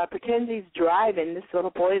 pretends he's driving. This little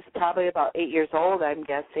boy is probably about 8 years old, I'm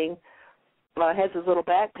guessing. Has his little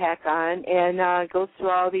backpack on and goes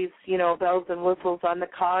through all these, bells and whistles on the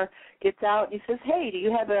car, gets out, and he says, "Hey, do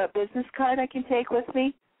you have a business card I can take with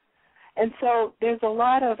me?" And so there's a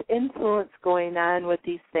lot of influence going on with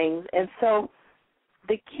these things. And so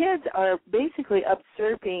the kids are basically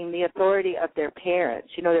usurping the authority of their parents.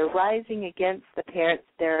 You know, they're rising against the parents.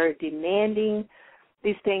 They're demanding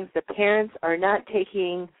these things. The parents are not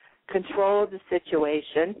taking control of the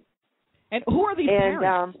situation. And who are these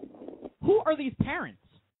parents? Who are these parents?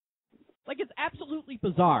 Like, it's absolutely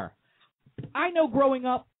bizarre. I know growing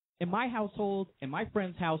up in my household, in my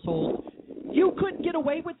friend's household, you couldn't get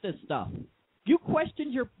away with this stuff. You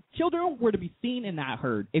questioned your children were to be seen and not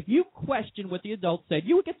heard. If you questioned what the adults said,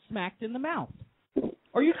 you would get smacked in the mouth.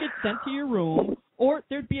 Or you'd get sent to your room, or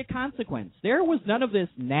there'd be a consequence. There was none of this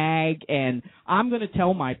nag and I'm going to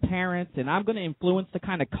tell my parents and I'm going to influence the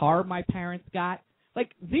kind of car my parents got.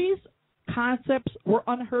 Like, these concepts were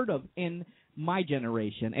unheard of in my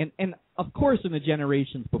generation and of course, in the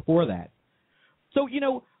generations before that. So, you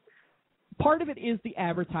know, part of it is the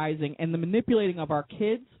advertising and the manipulating of our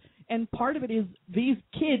kids, and part of it is these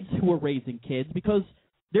kids who are raising kids because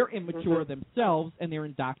they're immature themselves and they're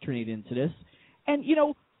indoctrinated into this. And, you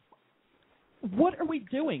know, what are we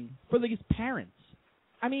doing for these parents?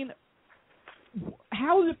 I mean,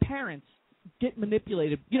 how do parents get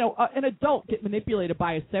manipulated? You know, an adult get manipulated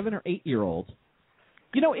by a 7 or 8 year old.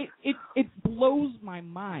 You know, it blows my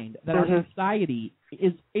mind that our society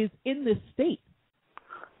is in this state.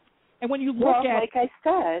 And when you look at, like I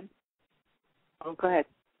said, go ahead.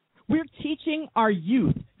 We're teaching our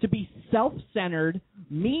youth to be self-centered,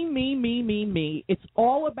 me. It's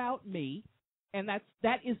all about me, and that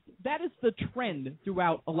is the trend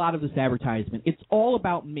throughout a lot of this advertisement. It's all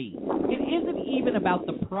about me. It isn't even about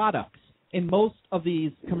the products in most of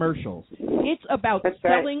these commercials. It's about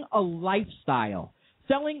selling a lifestyle,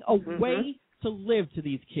 selling a way to live to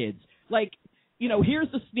these kids. Like, you know, here's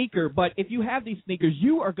the sneaker, but if you have these sneakers,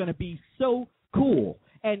 you are going to be so cool.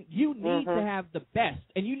 And you need to have the best,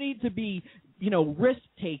 and you need to be, you know,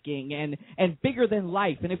 risk-taking and bigger than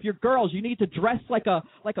life. And if you're girls, you need to dress like a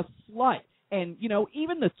slut. And, you know,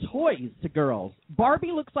 even the toys to girls.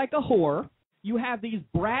 Barbie looks like a whore. You have these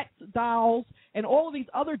Bratz dolls and all of these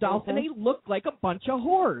other dolls, and they look like a bunch of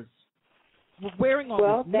whores. Wearing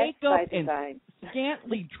all this makeup and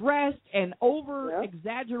scantily dressed and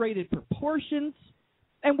over-exaggerated proportions.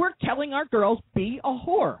 And we're telling our girls, be a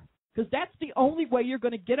whore. Because that's the only way you're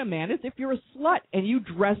going to get a man is if you're a slut and you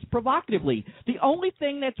dress provocatively. The only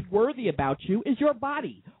thing that's worthy about you is your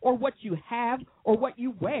body or what you have or what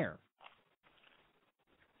you wear.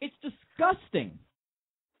 It's disgusting.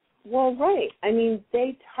 Well, right. I mean,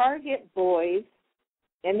 they target boys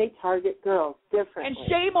and they target girls differently. And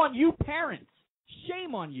shame on you parents.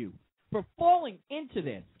 Shame on you for falling into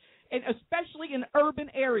this, and especially in urban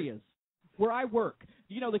areas where I work.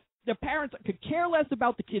 You know, the parents could care less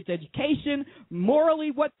about the kids' education,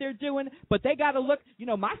 morally what they're doing, but they got to look, you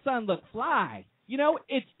know, my son looks fly. You know,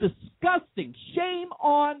 it's disgusting. Shame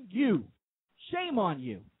on you. Shame on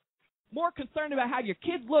you. More concerned about how your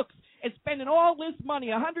kid looks and spending all this money,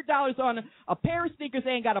 $100 on a pair of sneakers.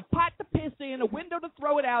 They ain't got a pot to piss in, a window to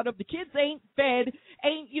throw it out of. The kids ain't fed,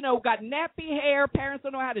 ain't, you know, got nappy hair. Parents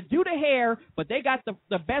don't know how to do the hair, but they got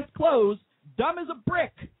the best clothes, dumb as a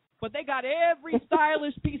brick. But they got every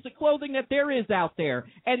stylish piece of clothing that there is out there.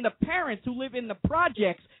 And the parents who live in the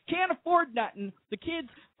projects can't afford nothing. The kids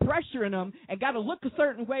pressuring them and got to look a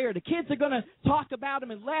certain way, or the kids are going to talk about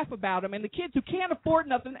them and laugh about them. And the kids who can't afford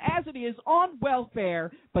nothing as it is on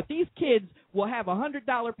welfare, but these kids will have a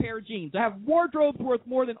 $100 pair of jeans. I have wardrobes worth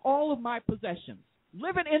more than all of my possessions.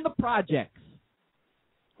 Living in the projects.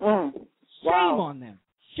 Shame on them.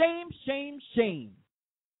 Shame, shame, shame.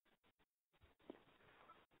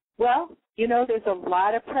 Well, you know, there's a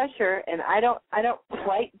lot of pressure, and I don't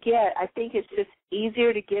quite get. I think it's just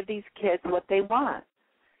easier to give these kids what they want.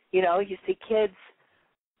 You know, you see kids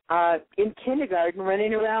in kindergarten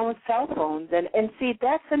running around with cell phones, and see,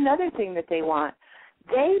 that's another thing that they want.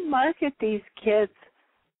 They market these kids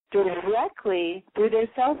directly through their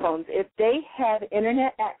cell phones. If they have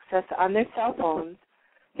internet access on their cell phones,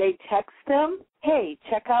 they text them, hey,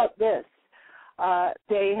 check out this.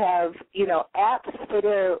 They have, you know, apps for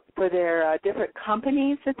their different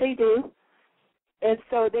companies that they do. And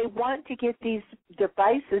so they want to get these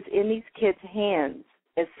devices in these kids' hands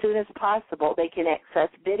as soon as possible. They can access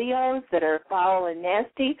videos that are foul and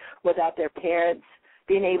nasty without their parents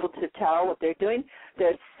being able to tell what they're doing.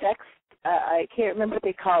 There's I can't remember what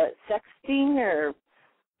they call it, sexting, or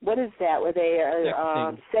what is that, where they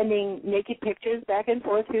are sending naked pictures back and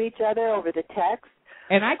forth to each other over the text.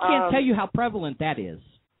 And I can't tell you how prevalent that is.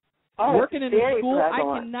 Working in a school,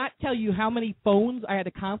 prevalent. I cannot tell you how many phones I had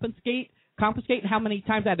to confiscate, and how many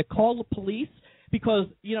times I had to call the police because,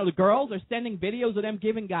 you know, the girls are sending videos of them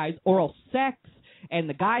giving guys oral sex and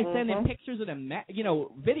the guys sending pictures of them,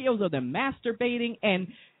 videos of them masturbating, and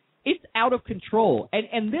it's out of control.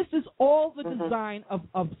 And this is all the design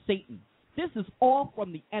of Satan. This is all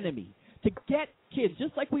from the enemy to get kids,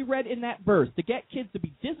 just like we read in that verse, to get kids to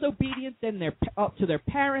be disobedient to their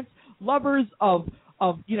parents, lovers of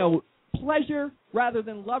pleasure rather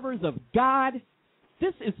than lovers of God.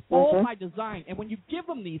 This is all by design. And when you give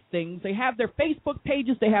them these things, they have their Facebook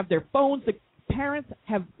pages, they have their phones. The parents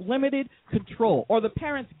have limited control, or the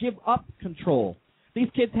parents give up control. These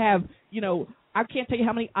kids have, I can't tell you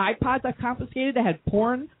how many iPods I've confiscated that had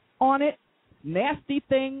porn on it, nasty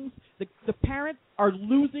things. The parents are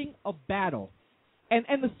losing a battle. And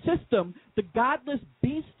the system, the godless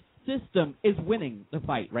beast system, is winning the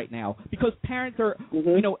fight right now because parents are,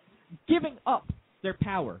 giving up their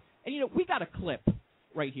power. And, we got a clip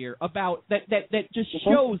right here about that just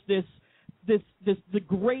shows this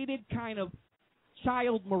degraded kind of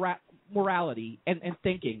child morality and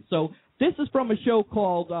thinking. So this is from a show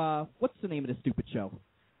called, what's the name of the stupid show?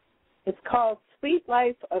 It's called Sweet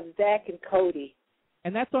Life of Zach and Cody.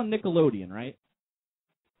 And that's on Nickelodeon, right?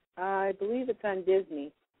 I believe it's on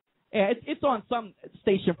Disney. Yeah, it's on some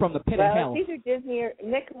station from the pit of hell. It's either Disney or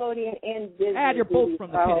Nickelodeon and Disney. You're both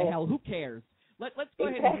from the pit of hell. Who cares? Let's go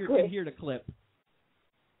ahead and hear the clip.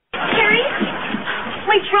 Carrie,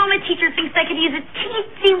 my drama teacher thinks I could use a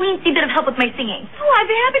teensy-weensy bit of help with my singing. Oh, I'd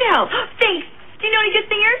be happy to help. Thanks. Do you know any good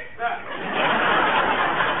singers?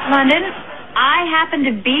 London, I happen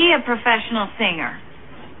to be a professional singer.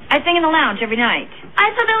 I sing in the lounge every night.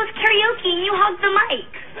 I thought that was karaoke and you hugged the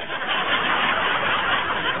mic.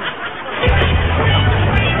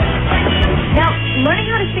 Now,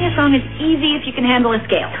 learning how to sing a song is easy if you can handle a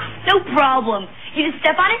scale. No problem. You just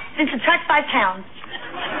step on it, then subtract 5 pounds.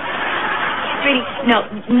 Sweetie, no,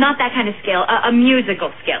 not that kind of scale. A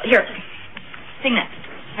musical scale. Here, sing this.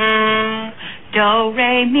 Do,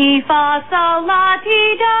 re, mi, fa, sol, la,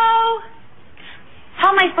 ti, do.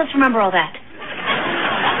 How am I supposed to remember all that?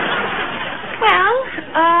 Well,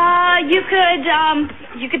 you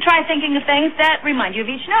could try thinking of things that remind you of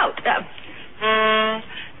each note.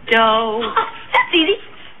 Do. Oh, that's easy.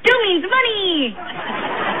 Do means money.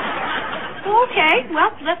 Okay,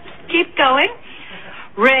 well, let's keep going.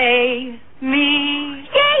 Re, mi.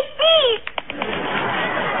 Yay, me.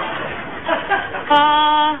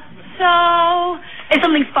 Fa, so. If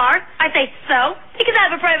something's far, I say so, because I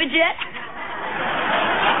have a private jet.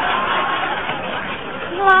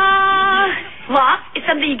 La. La is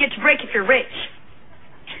something you get to break if you're rich.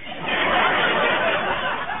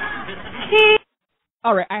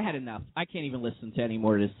 All right, I had enough. I can't even listen to any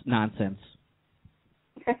more of this nonsense.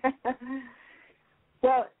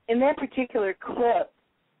 Well, in that particular clip,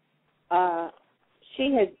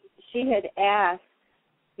 she had asked,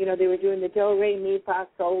 they were doing the do, re, mi, fa,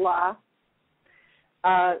 sol, la.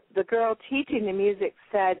 The girl teaching the music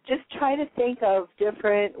said, just try to think of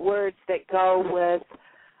different words that go with,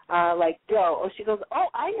 like do. Oh, she goes, oh,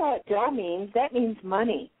 I know what do means. That means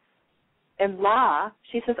money. And la,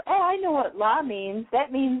 she says, oh, I know what la means.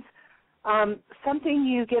 That means something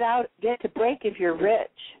you get to break if you're rich,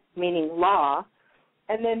 meaning law.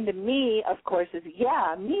 And then the me, of course, is,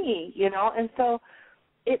 yeah, me, And so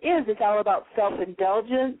it's all about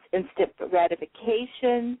self-indulgence, instant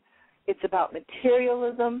gratification. It's about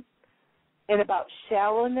materialism and about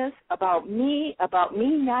shallowness, about me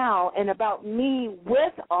now, and about me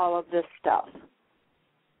with all of this stuff.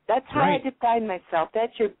 That's how I define myself.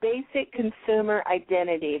 That's your basic consumer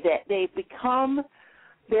identity, that they become,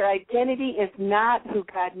 their identity is not who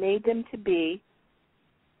God made them to be.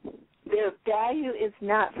 Their value is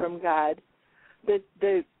not from God.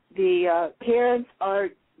 The parents are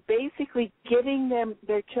basically giving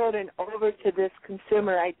their children over to this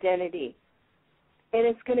consumer identity. And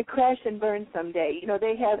it's going to crash and burn someday.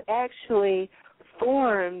 They have actually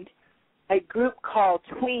formed a group called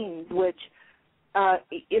tweens, which,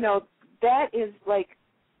 that is like,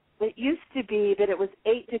 it used to be that it was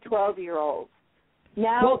 8 to 12-year-olds.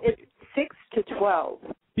 Now it's 6 to 12.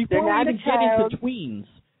 Before we even get into tweens,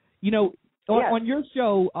 on your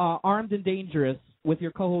show, Armed and Dangerous, with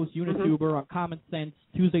your co-host Unituber on Common Sense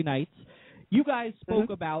Tuesday nights, you guys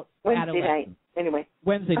spoke about adolescence.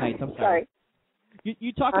 Wednesday nights, I'm sorry.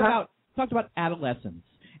 You talked about adolescence.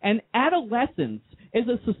 And adolescence is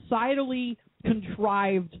a societally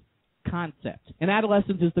contrived concept. And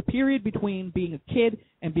adolescence is the period between being a kid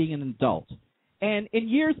and being an adult. And in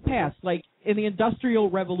years past, like in the Industrial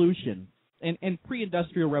Revolution and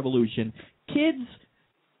pre-Industrial Revolution, kids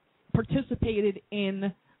participated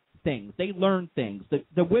in things. They learned things.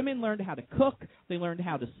 The women learned how to cook. They learned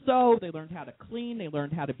how to sew. They learned how to clean. They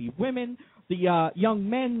learned how to be women. The young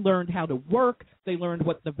men learned how to work. They learned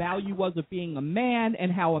what the value was of being a man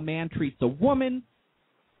and how a man treats a woman.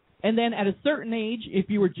 And then at a certain age, if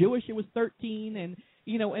you were Jewish, it was 13. And,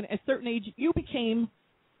 and at a certain age, you became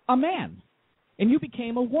a man and you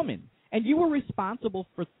became a woman. And you were responsible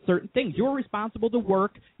for certain things. You were responsible to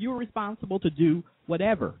work. You were responsible to do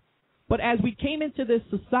whatever. But as we came into this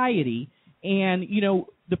society and,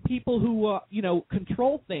 the people who,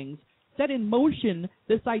 control things set in motion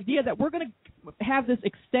this idea that we're going to have this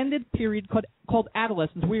extended period called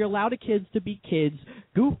adolescence where you allow the kids to be kids,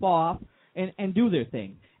 goof off, and do their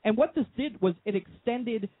thing. And what this did was it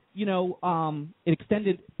extended, it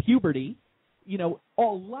extended puberty. A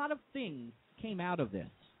lot of things came out of this.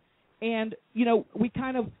 And, we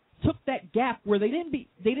kind of took that gap where they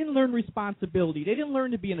didn't learn responsibility. They didn't learn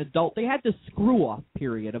to be an adult. They had this screw-off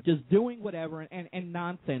period of just doing whatever and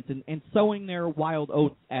nonsense and sowing their wild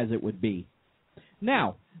oats, as it would be.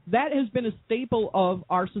 Now, that has been a staple of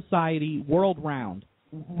our society world round,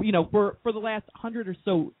 for the last 100 or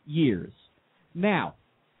so years. Now,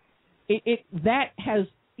 that has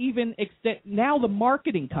even now the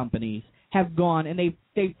marketing companies have gone and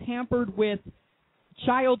they've tampered with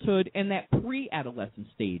childhood and that pre-adolescent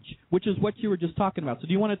stage, which is what you were just talking about. So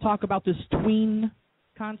do you want to talk about this tween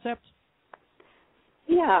concept?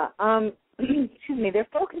 Yeah. Excuse me. They're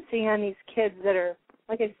focusing on these kids that are,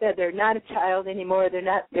 like I said, they're not a child anymore.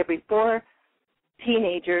 They're before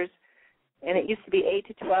teenagers, and it used to be 8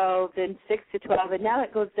 to 12, then 6 to 12, and now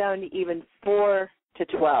it goes down to even 4 to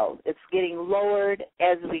 12. It's getting lowered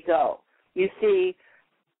as we go. You see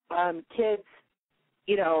kids,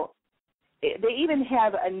 they even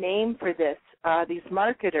have a name for this, these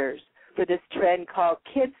marketers, for this trend called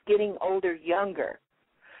kids getting older younger,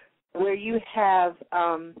 where you have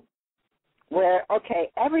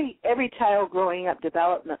every child growing up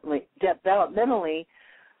developmentally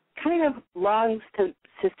kind of longs to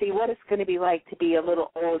see what it's going to be like to be a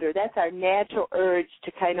little older. That's our natural urge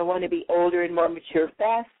to kind of want to be older and more mature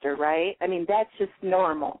faster, right? I mean, that's just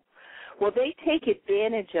normal. Well, they take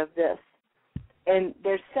advantage of this. And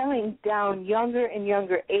they're selling down younger and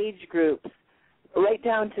younger age groups, right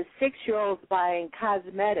down to 6-year-olds buying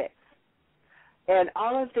cosmetics. And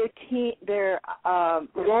all of their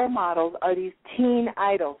role models are these teen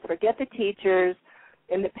idols. Forget the teachers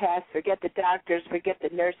in the past, forget the doctors, forget the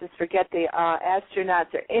nurses, forget the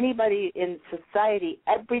astronauts or anybody in society.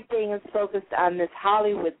 Everything is focused on this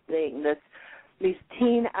Hollywood thing, these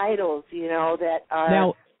teen idols, that are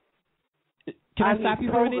now, can I stop you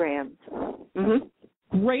for a minute?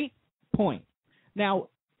 Mm-hmm. Great point. Now,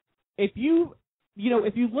 if you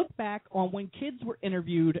look back on when kids were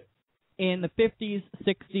interviewed in the 50s,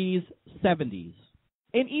 60s, 70s,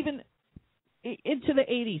 and even into the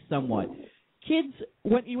 80s somewhat, kids,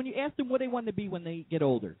 when you ask them what they wanted to be when they get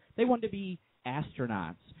older, they wanted to be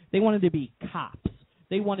astronauts. They wanted to be cops.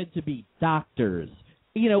 They wanted to be doctors.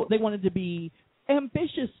 They wanted to be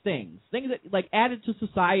ambitious things that like added to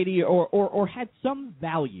society or had some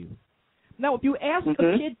value. Now, if you ask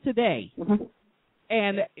a kid today,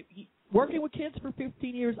 and working with kids for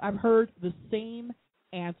 15 years, I've heard the same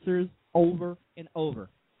answers over and over.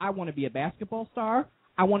 I want to be a basketball star.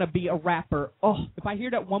 I want to be a rapper. Oh, if I hear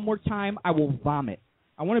that one more time, I will vomit.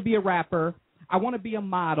 I want to be a rapper. I want to be a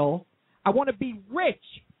model. I want to be rich.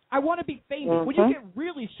 I want to be famous. When you get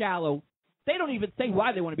really shallow, they don't even say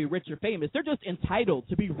why they want to be rich or famous. They're just entitled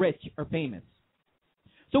to be rich or famous.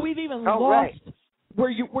 So we've even lost where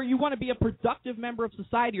you want to be a productive member of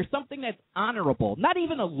society or something that's honorable, not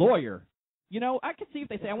even a lawyer. I could see if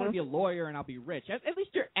they say, I want to be a lawyer and I'll be rich. At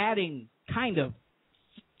least you're adding kind of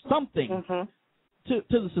something to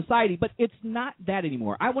the society, but it's not that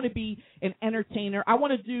anymore. I want to be an entertainer. I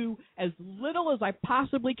want to do as little as I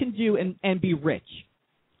possibly can do and be rich.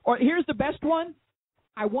 Or here's the best one.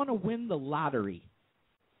 I want to win the lottery.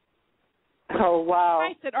 Oh, wow.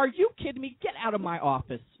 I said, are you kidding me? Get out of my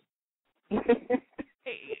office. If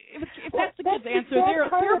that's the kid's answer,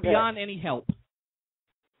 they're beyond any help.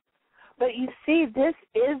 But you see, this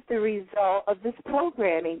is the result of this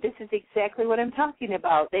programming. This is exactly what I'm talking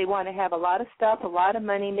about. They want to have a lot of stuff, a lot of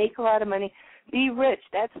money, make a lot of money, be rich.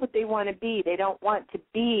 That's what they want to be. They don't want to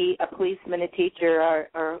be a policeman, a teacher,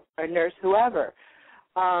 or a nurse, whoever.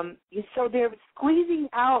 So they're squeezing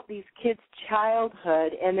out these kids'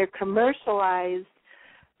 childhood, and they're commercialized.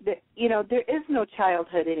 There is no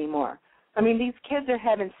childhood anymore. I mean, these kids are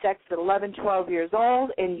having sex at 11, 12 years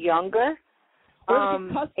old and younger. Or to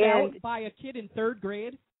get cussed out by a kid in 3rd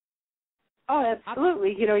grade. Oh,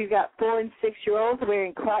 absolutely. You know, you've got 4- and 6-year-olds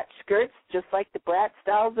wearing crotch skirts, just like the brat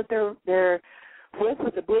styles that they're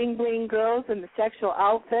with the bling-bling girls and the sexual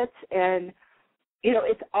outfits. And, you know,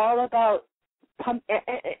 it's all about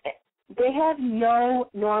they have no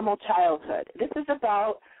normal childhood. This is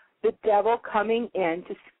about the devil coming in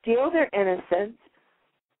to steal their innocence,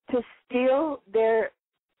 to steal their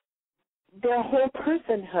whole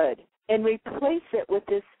personhood and replace it with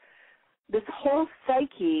this whole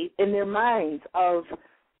psyche in their minds of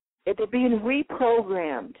they're being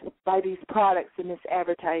reprogrammed by these products and this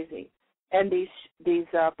advertising and these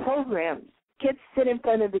programs. Kids sit in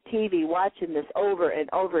front of the TV watching this over and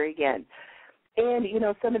over again. And, you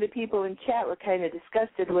know, some of the people in chat were kind of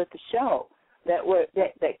disgusted with the show,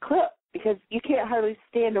 that clip, because you can't hardly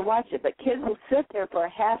stand to watch it. But kids will sit there for a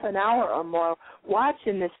half an hour or more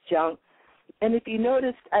watching this junk. And if you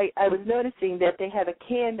noticed, I was noticing that they have a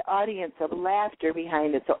canned audience of laughter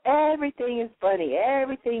behind it. So everything is funny.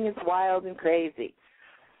 Everything is wild and crazy.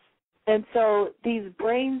 And so these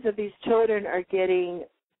brains of these children are getting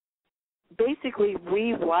basically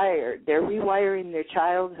rewired. They're rewiring their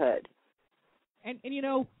childhood. And you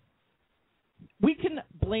know, we can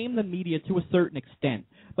blame the media to a certain extent.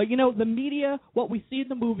 But, you know, the media, what we see in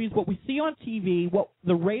the movies, what we see on TV, what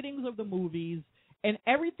the ratings of the movies, and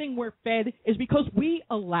everything we're fed is because we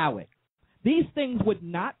allow it. These things would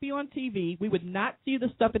not be on TV. We would not see the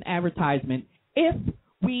stuff in advertisement if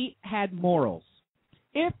we had morals,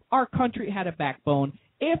 if our country had a backbone,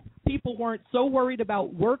 if people weren't so worried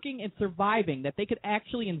about working and surviving that they could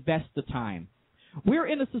actually invest the time. We're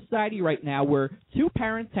in a society right now where two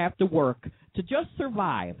parents have to work to just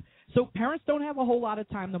survive. So parents don't have a whole lot of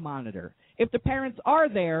time to monitor. If the parents are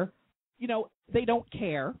there, you know, they don't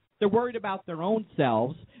care. They're worried about their own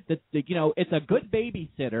selves, that you know, it's a good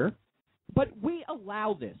babysitter. But we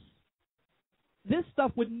allow this. This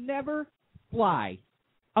stuff would never fly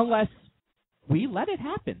unless we let it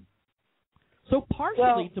happen. So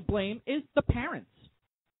partially to blame is the parents.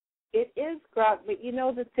 It is, Grok, but you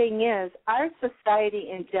know the thing is, our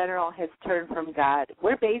society in general has turned from God.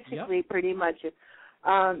 We're basically pretty much,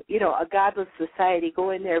 you know, a godless society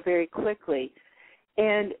going there very quickly.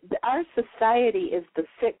 And our society is the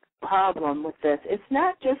sick problem with this. It's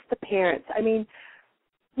not just the parents. I mean,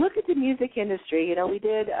 look at the music industry. You know, we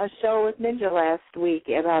did a show with Ninja last week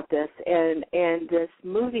about this, and this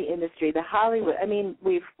movie industry, the Hollywood. I mean,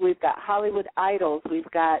 we've got Hollywood idols. We've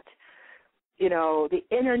got, you know, the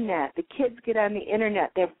internet. The kids get on the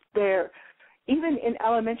internet. They're even in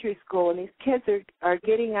elementary school, and these kids are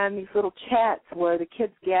getting on these little chats where the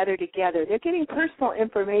kids gather together. They're getting personal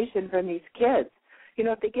information from these kids. You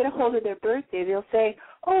know, if they get a hold of their birthday, they'll say,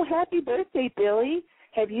 "Oh, happy birthday, Billy.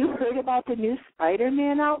 Have you heard about the new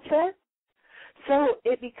Spider-Man outfit?" So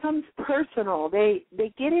it becomes personal. They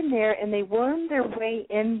get in there and they worm their way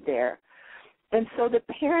in there. And so the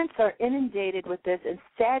parents are inundated with this and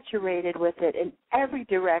saturated with it in every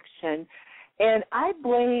direction. And I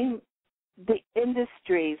blame the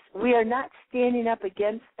industries. We are not standing up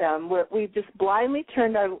against them. We've just blindly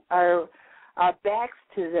turned our backs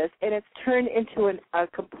to this, and it's turned into a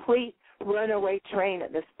complete runaway train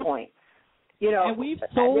at this point. You know, and we've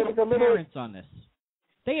sold parents on this.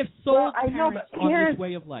 They have sold parents on this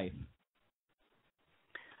way of life.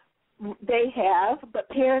 They have, but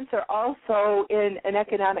parents are also in an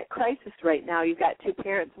economic crisis right now. You've got two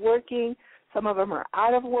parents working. Some of them are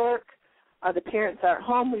out of work. The parents are at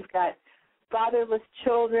home. We've got fatherless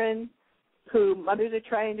children who mothers are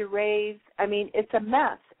trying to raise. I mean, it's a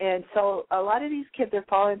mess. And so a lot of these kids are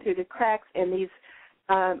falling through the cracks, and these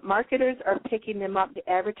marketers are picking them up. The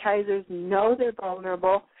advertisers know they're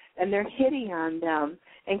vulnerable, and they're hitting on them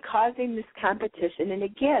and causing this competition. And,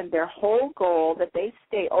 again, their whole goal that they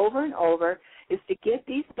stay over and over is to get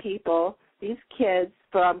these people, these kids,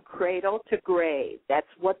 from cradle to grave. That's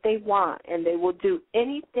what they want, and they will do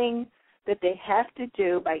anything that they have to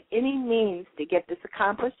do by any means to get this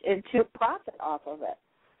accomplished and to profit off of it.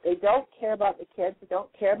 They don't care about the kids. They don't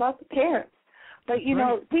care about the parents. But, you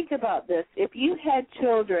know, think about this. If you had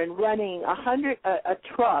children running a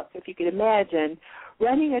truck, if you could imagine,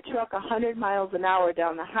 running a truck 100 miles an hour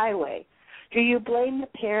down the highway, do you blame the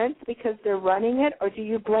parents because they're running it, or do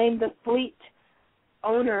you blame the fleet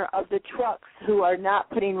owner of the trucks who are not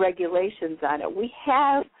putting regulations on it? We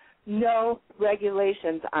have no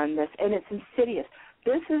regulations on this, and it's insidious.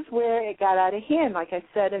 This is where it got out of hand, like I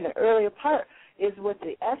said in the earlier part, is with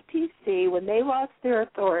the FTC, when they lost their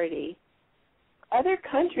authority. Other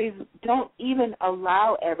countries don't even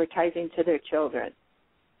allow advertising to their children.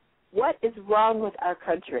 What is wrong with our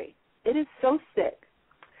country? It is so sick.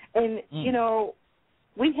 And, you know,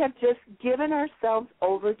 We have just given ourselves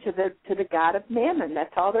over to the god of mammon.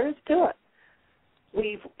 That's all there is to it.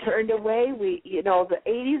 We've turned away. The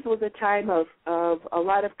 80s was a time of a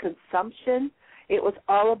lot of consumption. It was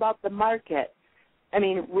all about the market. I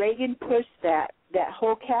mean, Reagan pushed that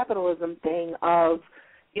whole capitalism thing of,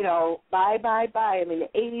 buy, buy, buy. I mean, the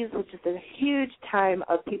 80s was just a huge time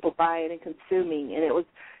of people buying and consuming, and it was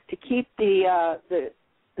to keep the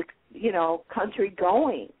country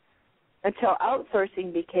going until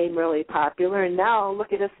outsourcing became really popular. And now,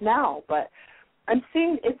 look at us now. But I'm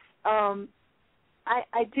seeing it's.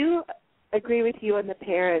 I do agree with you on the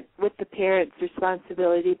parent's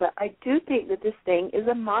responsibility, but I do think that this thing is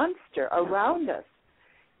a monster around us.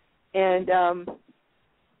 And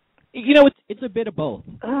it's a bit of both,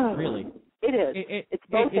 really. It is. It's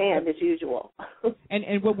both and as usual.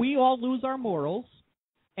 and when we all lose our morals,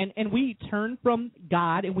 and we turn from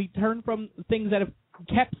God, and we turn from things that have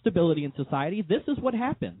kept stability in society, this is what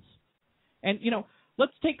happens. And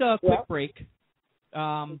let's take a quick break.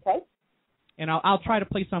 Okay. And I'll try to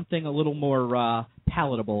play something a little more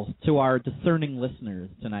palatable to our discerning listeners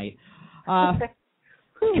tonight.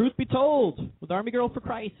 Truth be told, with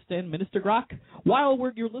Armygirl4Christ and Minister Grok. While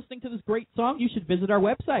you're listening to this great song, you should visit our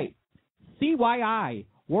website,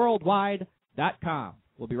 CYIworldwide.com.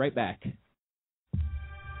 We'll be right back.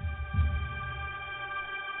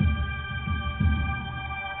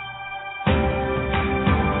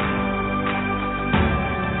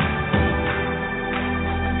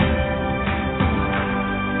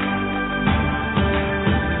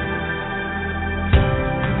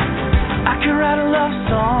 Write a love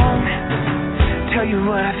song, tell you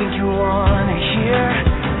what I think you want to hear,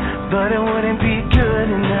 but it wouldn't be good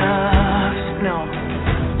enough, no.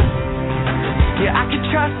 Yeah, I could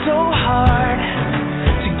try so hard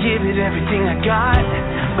to give it everything I got,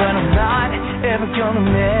 but I'm not ever gonna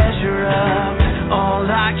measure up. All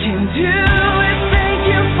I can do is thank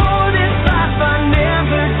you for this life I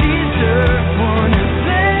never deserved. Wanna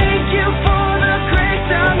thank you for the grace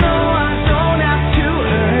I know I don't have to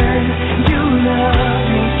earn. You love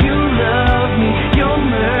me, your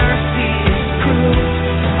mercy is proof.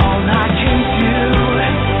 All I can do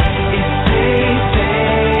is say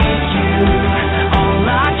thank you. All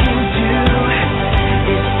I can do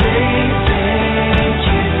is say thank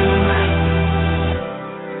you.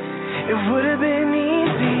 It would have been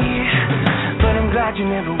easy, but I'm glad you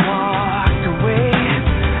never walked away,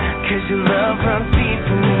 'cause your love runs deep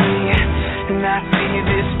for me. And I see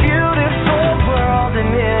this beautiful world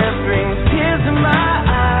and it brings tears to my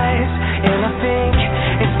eyes. And I think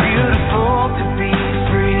it's beautiful to be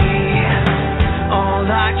free. All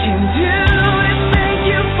I can do is thank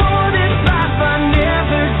you for this life I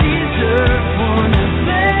never deserved. Wanna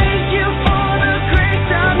thank you for the grace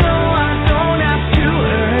I know I don't have to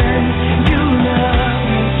earn. You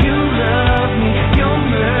love me, your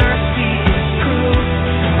mercy is proof.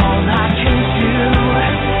 All I can do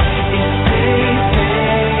is say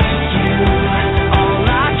thank you. All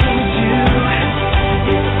I can do is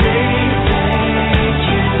say thank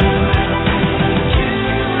you.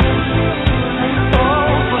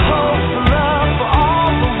 Oh, for hope, for love, for all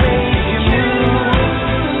the ways you move.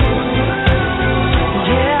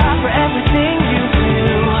 Yeah, for everything you do.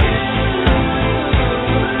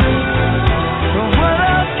 Well, what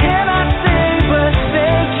else can I say but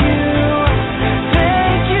thank you?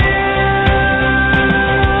 Thank you.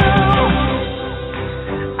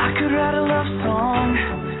 I could write a love song,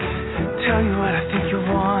 tell you what I think you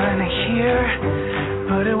want to hear,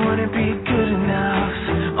 but it wouldn't be good enough.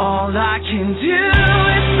 All I can do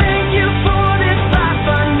is thank you for this life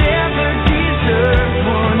I never deserved.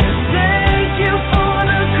 Wanna thank you for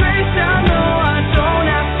the grace I know I don't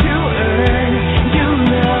have to earn. You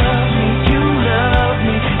love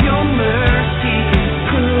me, your mercy is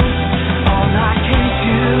proof. All I can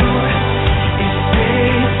do is say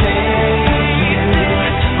thank you.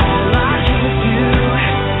 All I can do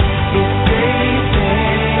is say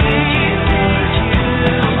thank you.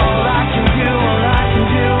 All I can do, all I can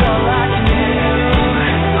do, all I can do.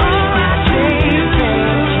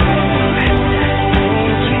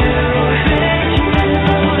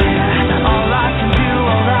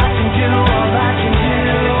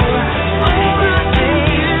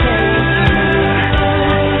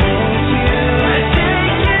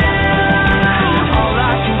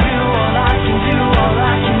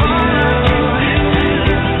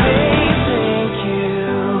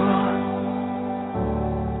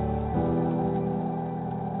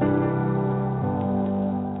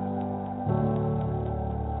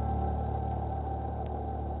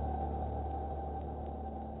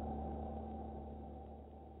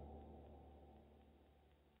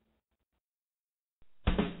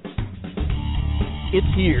 It's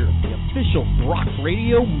here, the official Grok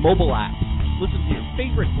Radio mobile app. Listen to your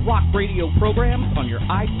favorite Grok Radio programs on your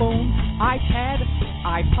iPhone, iPad,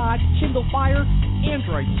 iPod, Kindle Fire,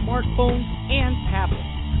 Android smartphones, and tablets.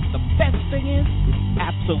 The best thing is, it's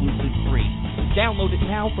absolutely free. Download it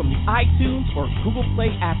now from the iTunes or Google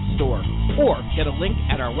Play App Store, or get a link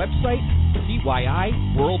at our website,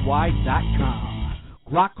 CYIWorldwide.com.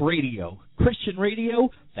 Grok Radio, Christian radio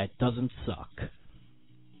that doesn't suck.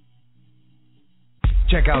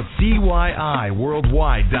 Check out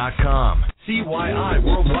CYIWorldwide.com.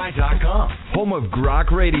 CYIWorldwide.com. Home of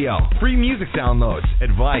Grok Radio. Free music downloads,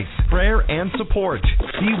 advice, prayer, and support.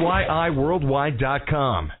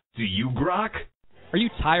 CYIWorldwide.com. Do you grok? Are you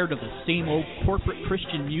tired of the same old corporate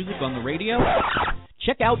Christian music on the radio?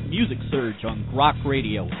 Check out Music Surge on Grok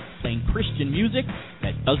Radio, playing Christian music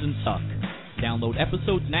that doesn't suck. Download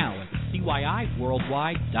episodes now at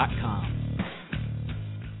CYIWorldwide.com.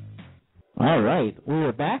 All right, we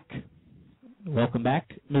are back. Welcome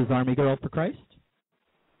back, Ms. Armygirl4Christ.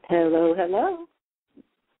 Hello, hello.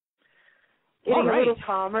 Getting a little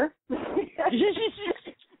calmer. I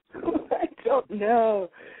don't know.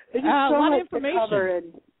 There's just so a lot much of information. To cover,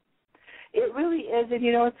 and it really is, and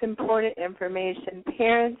it's important information.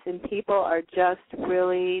 Parents and people are just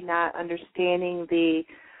really not understanding the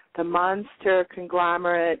monster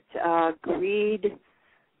conglomerate,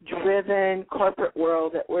 greed-driven corporate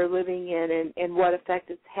world that we're living in, and what effect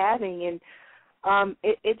it's having. And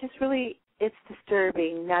it just really, it's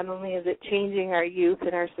disturbing. Not only is it changing our youth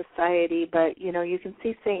and our society, but, you can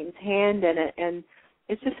see Satan's hand in it, and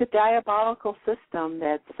it's just a diabolical system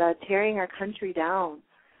that's tearing our country down.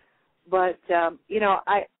 But, I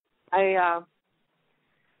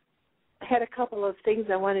had a couple of things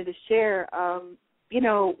I wanted to share.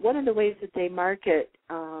 One of the ways that they market,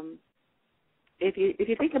 if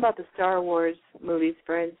you think about the Star Wars movies,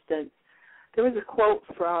 for instance, there was a quote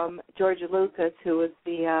from George Lucas, who was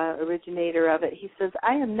the originator of it. He says,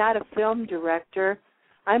 "I am not a film director.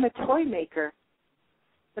 I'm a toy maker."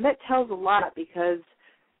 And that tells a lot because,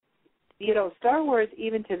 Star Wars,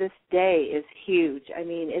 even to this day, is huge. I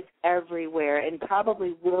mean, it's everywhere and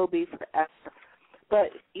probably will be forever.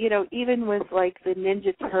 But, even with, the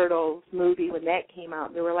Ninja Turtles movie, when that came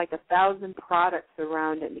out, there were 1,000 products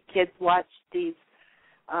around it. And the kids watched these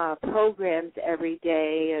programs every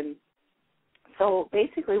day. And so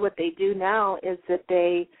basically what they do now is that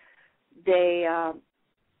they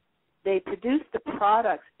produce the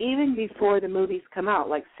products even before the movies come out.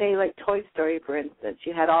 Like Toy Story, for instance.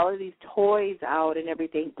 You had all of these toys out and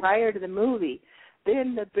everything prior to the movie.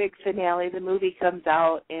 Then the big finale, the movie comes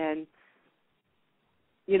out, and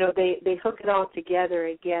they hook it all together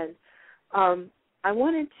again. I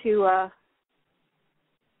wanted to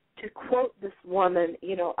quote this woman.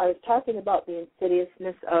 I was talking about the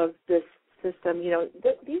insidiousness of this system.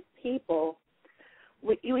 These people,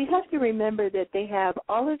 we have to remember that they have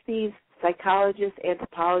all of these psychologists,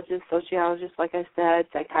 anthropologists, sociologists, like I said,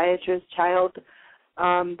 psychiatrists, child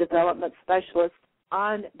development specialists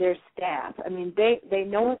on their staff. I mean, they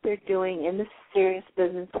know what they're doing, and this is serious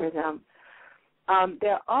business for them.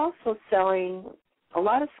 They're also selling, a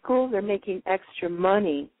lot of schools are making extra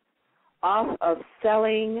money off of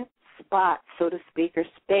selling spots, so to speak, or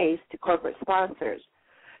space to corporate sponsors,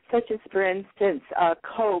 such as, for instance,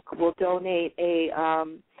 Coke will donate a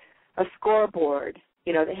scoreboard,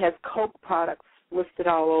 that has Coke products listed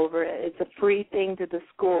all over it. It's a free thing to the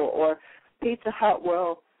school. Or Pizza Hut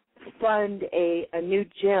will fund a new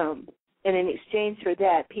gym. And in exchange for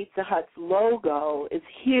that, Pizza Hut's logo is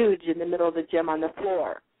huge in the middle of the gym on the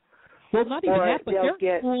floor. Well, not even that, but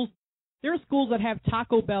there are schools that have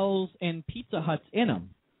Taco Bells and Pizza Huts in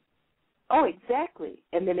them. Oh, exactly.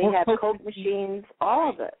 And then they have Coke machines, all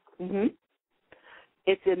of it. Mm-hmm.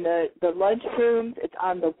 It's in the lunchrooms. It's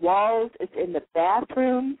on the walls. It's in the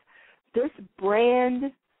bathrooms. This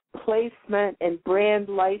brand placement and brand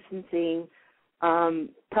licensing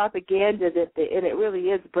propaganda and it really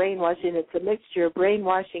is brainwashing. It's a mixture of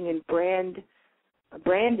brainwashing and branding,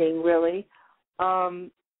 really,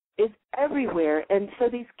 is everywhere. And so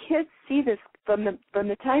these kids see this from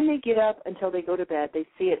the time they get up until they go to bed. They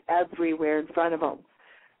see it everywhere in front of them.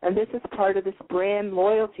 And this is part of this brand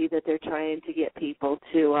loyalty that they're trying to get people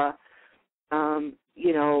to,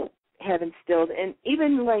 have instilled. And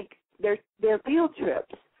even their field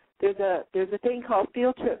trips. There's a thing called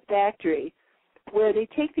Field Trip Factory, where they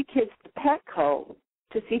take the kids to Petco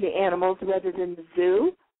to see the animals rather than the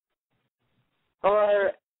zoo,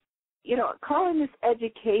 or, calling this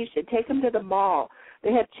education, take them to the mall.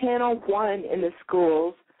 They have Channel 1 in the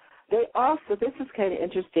schools. They also, this is kind of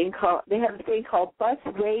interesting, they have a thing called Bus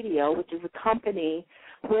Radio, which is a company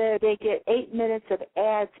where they get 8 minutes of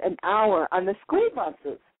ads an hour on the school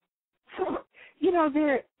buses. So,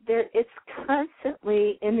 it's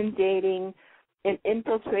constantly inundating and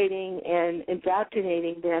infiltrating and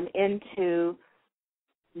indoctrinating them into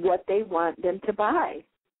what they want them to buy.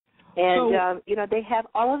 And, they have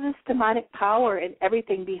all of this demonic power and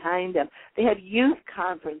everything behind them. They have youth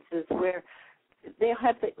conferences where they'll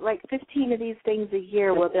have like 15 of these things a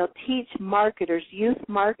year where they'll teach marketers, youth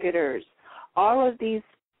marketers, all of these,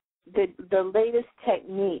 the latest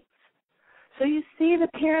techniques. So you see the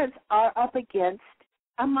parents are up against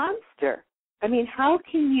a monster. I mean, how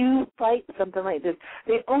can you fight something like this?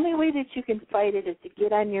 The only way that you can fight it is to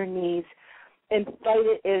get on your knees and fight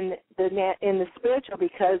it in the spiritual,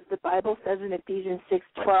 because the Bible says in Ephesians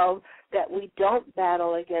 6:12 that we don't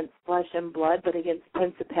battle against flesh and blood, but against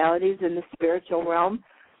principalities in the spiritual realm.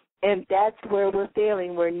 And that's where we're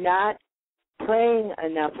failing. We're not praying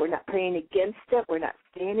enough. We're not praying against it. We're not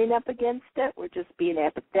standing up against it. We're just being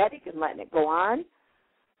apathetic and letting it go on.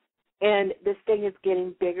 And this thing is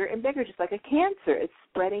getting bigger and bigger, just like a cancer. It's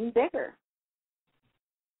spreading bigger.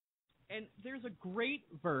 And there's a great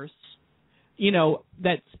verse,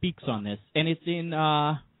 that speaks on this, and it's in,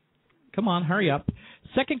 come on, hurry up,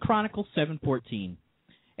 2 Chronicles 7:14.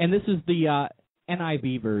 And this is the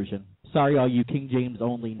NIV version. Sorry, all you King James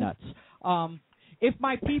only nuts. If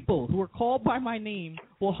my people who are called by my name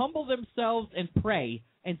will humble themselves and pray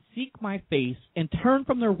and seek my face and turn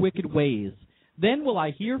from their wicked ways, then will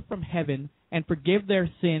I hear from heaven and forgive their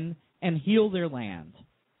sin and heal their land.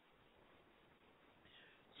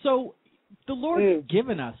 So the Lord has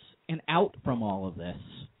given us an out from all of this.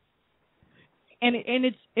 And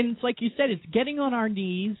it's like you said, it's getting on our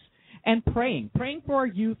knees and praying for our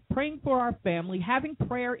youth, praying for our family, having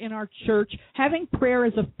prayer in our church, having prayer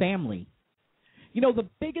as a family. The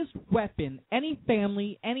biggest weapon any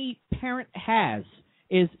family, any parent has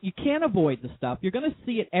is you can't avoid the stuff. You're going to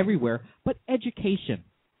see it everywhere, but education.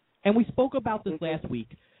 And we spoke about this last week.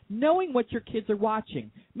 Knowing what your kids are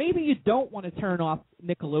watching. Maybe you don't want to turn off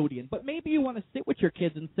Nickelodeon, but maybe you want to sit with your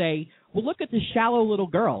kids and say, well, look at this shallow little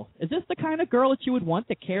girl. Is this the kind of girl that you would want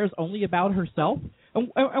that cares only about herself?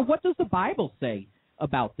 And what does the Bible say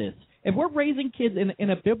about this? If we're raising kids in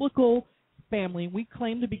a biblical family, we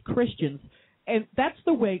claim to be Christians, and that's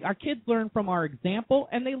the way our kids learn from our example,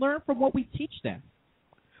 and they learn from what we teach them.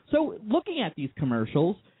 So looking at these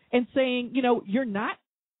commercials and saying, you're not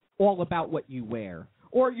all about what you wear,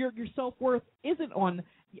 or your self-worth isn't on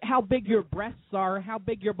how big your breasts are, how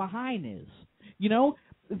big your behind is.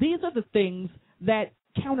 These are the things that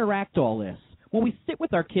counteract all this. When we sit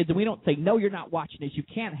with our kids and we don't say, no, you're not watching this, you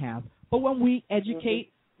can't have, but when we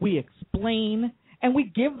educate, we explain, and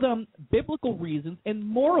we give them biblical reasons and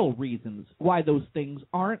moral reasons why those things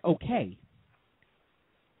aren't okay.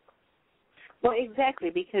 Well, exactly,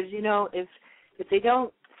 because, if they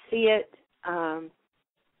don't see it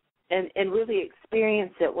and really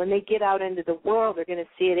experience it, when they get out into the world, they're going to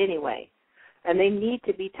see it anyway. And they need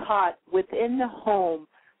to be taught within the home,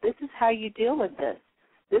 this is how you deal with this.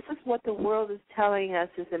 This is what the world is telling us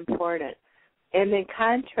is important. And then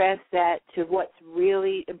contrast that to what's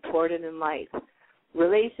really important in life.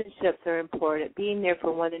 Relationships are important, being there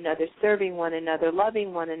for one another, serving one another,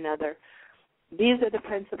 loving one another. These are the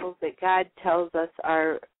principles that God tells us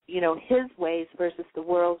are, his ways versus the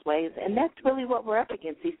world's ways. And that's really what we're up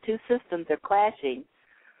against. These two systems are clashing.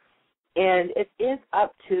 And it is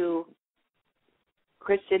up to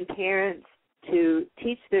Christian parents to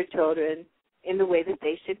teach their children in the way that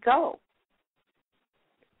they should go.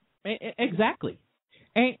 Exactly.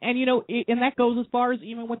 And that goes as far as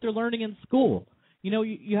even what they're learning in school.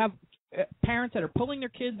 You have parents that are pulling their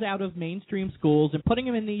kids out of mainstream schools and putting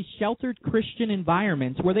them in these sheltered Christian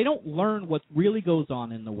environments where they don't learn what really goes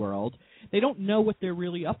on in the world. They don't know what they're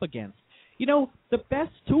really up against. The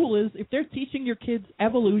best tool is if they're teaching your kids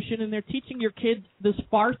evolution and they're teaching your kids this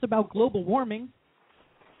farce about global warming,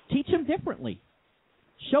 teach them differently.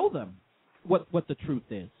 Show them what the truth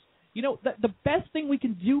is. The best thing we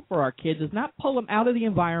can do for our kids is not pull them out of the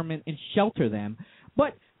environment and shelter them,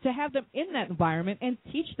 but to have them in that environment and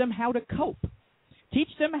teach them how to cope. Teach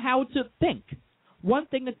them how to think. One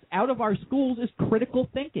thing that's out of our schools is critical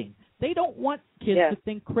thinking. They don't want kids to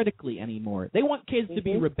think critically anymore. They want kids to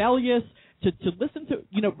be rebellious, to listen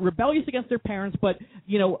to, rebellious against their parents, but,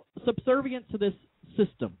 subservient to this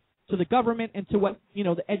system, to the government and to what,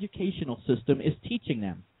 the educational system is teaching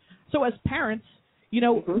them. So as parents,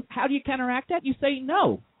 how do you counteract that? You say,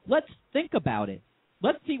 no, let's think about it.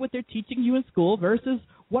 Let's see what they're teaching you in school versus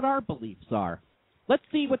what our beliefs are. Let's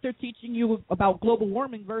see what they're teaching you about global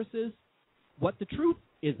warming versus what the truth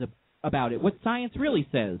is about it, what science really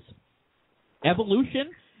says.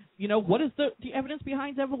 Evolution, what is the evidence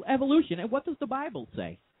behind evolution, and what does the Bible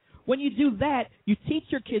say? When you do that, you teach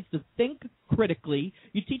your kids to think critically.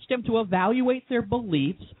 You teach them to evaluate their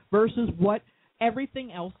beliefs versus what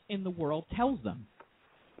everything else in the world tells them.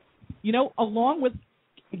 Along with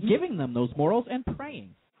giving them those morals and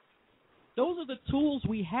praying. Those are the tools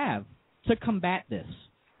we have to combat this.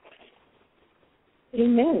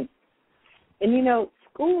 Amen. And,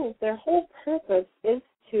 schools, their whole purpose is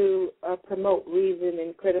to promote reason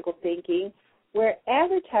and critical thinking, where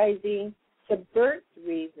advertising subverts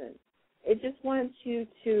reason. It just wants you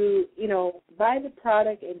to, buy the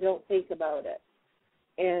product and don't think about it.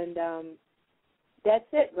 And that's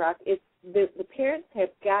it, Grok. It's the parents have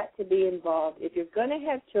got to be involved. If you're going to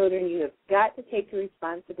have children, you have got to take the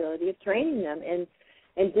responsibility of training them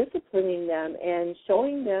and disciplining them and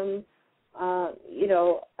showing them,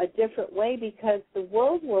 a different way, because the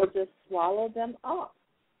world will just swallow them up.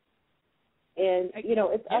 And,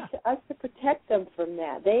 it's up to us to protect them from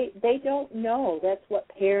that. They don't know. That's what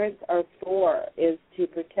parents are for, is to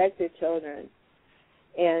protect their children.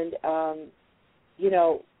 And,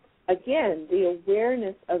 again, the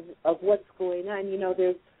awareness of what's going on.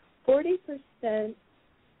 There's 40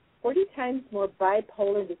 times more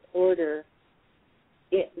bipolar disorder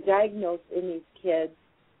diagnosed in these kids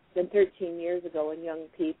than 13 years ago in young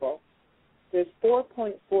people. There's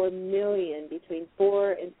 4.4 million between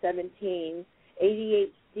 4 and 17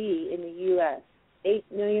 ADHD in the U.S., 8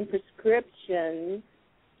 million prescriptions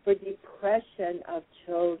for depression of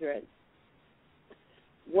children.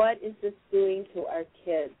 What is this doing to our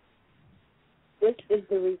kids? This is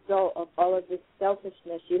the result of all of this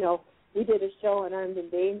selfishness. We did a show on Armed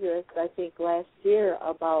and Dangerous, I think, last year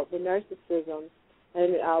about the narcissism,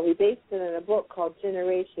 and we based it on a book called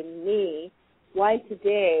Generation Me, Why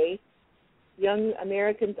Today Young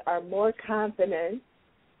Americans are more confident,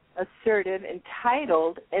 assertive,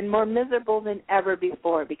 entitled, and more miserable than ever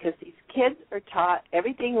before, because these kids are taught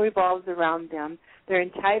everything revolves around them. They're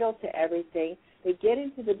entitled to everything. They get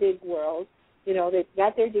into the big world. They've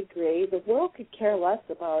got their degree. The world could care less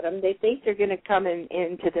about them. They think they're going to come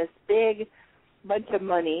into this big bunch of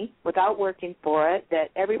money without working for it, that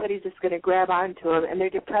everybody's just going to grab onto them, and they're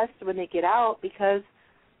depressed when they get out because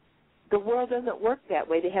the world doesn't work that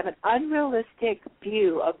way. They have an unrealistic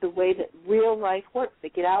view of the way that real life works. They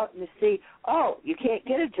get out and they see, oh, you can't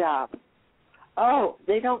get a job. Oh,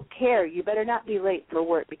 they don't care. You better not be late for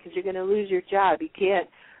work because you're going to lose your job. You can't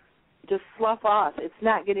just slough off. It's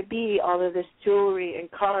not going to be all of this jewelry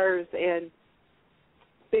and cars and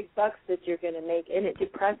big bucks that you're going to make, and it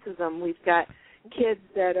depresses them. We've got kids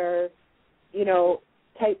that are,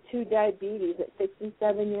 type 2 diabetes at 6 and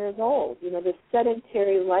 7 years old. The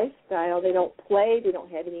sedentary lifestyle. They don't play. They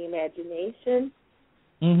don't have any imagination.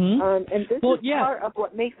 Mm-hmm. And this is part of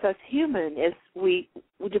what makes us human, is we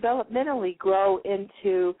developmentally grow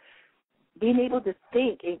into being able to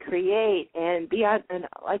think and create and be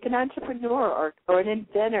like an entrepreneur or an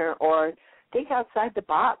inventor, or think outside the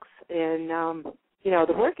box. And,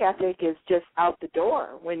 the work ethic is just out the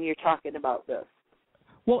door when you're talking about this.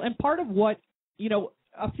 Well, and part of what,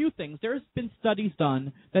 a few things. There's been studies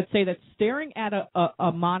done that say that staring at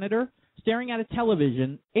a monitor, staring at a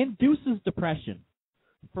television, induces depression.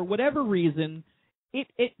 For whatever reason,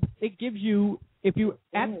 it gives you, if you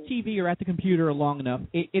at the TV or at the computer long enough,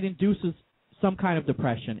 it induces some kind of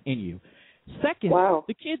depression in you. Second,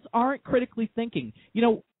 the kids aren't critically thinking.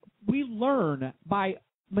 We learn by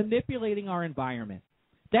manipulating our environment.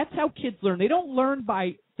 That's how kids learn. They don't learn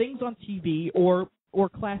by things on TV or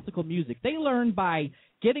classical music. They learn by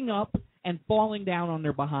getting up and falling down on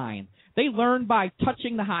their behind. They learn by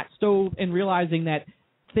touching the hot stove and realizing that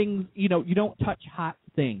things, you don't touch hot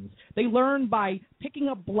things. They learn by picking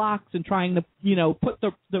up blocks and trying to, put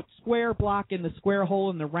the square block in the square hole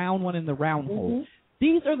and the round one in the round hole.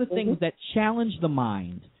 These are the things that challenge the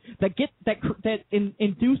mind, that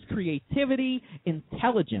induce creativity,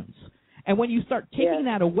 intelligence. And when you start taking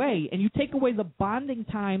that away, and you take away the bonding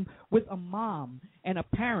time with a mom and a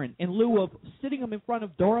parent in lieu of sitting them in front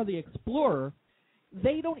of Dora the Explorer,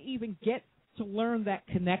 they don't even get to learn that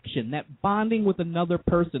connection, that bonding with another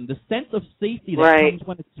person, the sense of safety that comes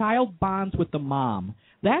when a child bonds with the mom.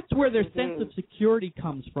 That's where their sense of security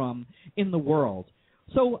comes from in the world.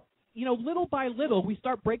 So, little by little, we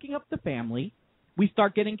start breaking up the family. We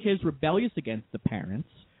start getting kids rebellious against the parents.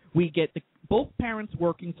 We get both parents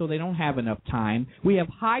working so they don't have enough time. We have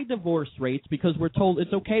high divorce rates because we're told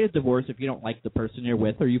it's okay to divorce if you don't like the person you're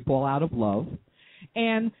with or you fall out of love.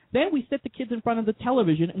 And then we sit the kids in front of the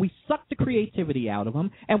television and we suck the creativity out of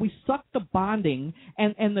them, and we suck the bonding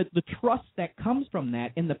and the trust that comes from that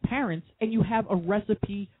in the parents, and you have a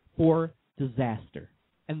recipe for disaster.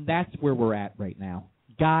 And that's where we're at right now.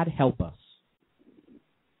 God help us.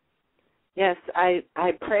 Yes, I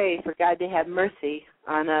pray for God to have mercy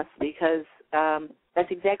on us, because that's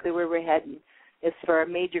exactly where we're heading. It's for a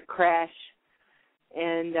major crash,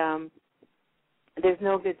 and there's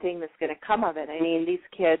no good thing that's going to come of it. I mean, these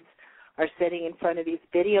kids are sitting in front of these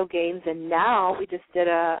video games, and now we just did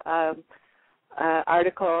a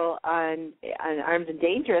article on Armed and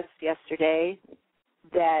Dangerous yesterday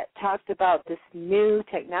that talked about this new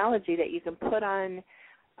technology that you can put on.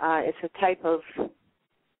 It's a type of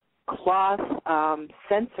cloth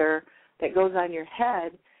sensor that goes on your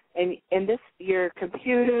head, and this, your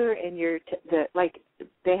computer and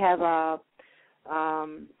they have a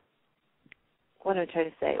what am I trying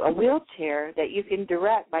to say? A wheelchair that you can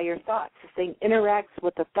direct by your thoughts. This thing interacts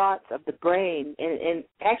with the thoughts of the brain and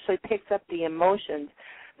actually picks up the emotions.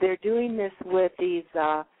 They're doing this with these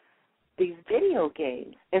video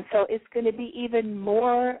games, and so it's going to be even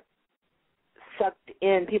more sucked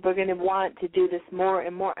in. People are going to want to do this more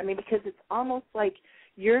and more. I mean, because it's almost like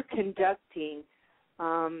you're conducting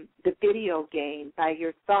the video game by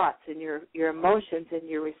your thoughts and your emotions and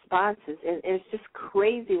your responses, and it's just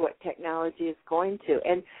crazy what technology is going to.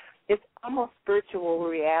 And it's almost virtual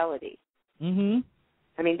reality. Mm-hmm.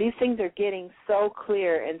 I mean, these things are getting so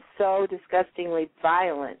clear and so disgustingly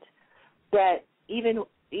violent that even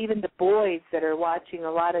the boys that are watching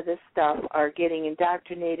a lot of this stuff are getting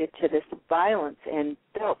indoctrinated to this violence and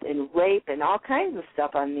filth and rape and all kinds of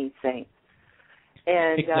stuff on these things.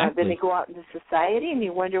 And exactly. Then they go out into society, and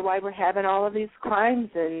you wonder why we're having all of these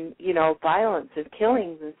crimes and, violence and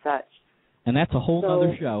killings and such. And that's a whole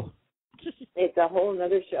other show. It's a whole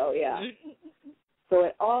other show, yeah. So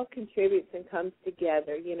it all contributes and comes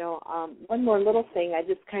together. One more little thing I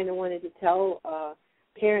just kind of wanted to tell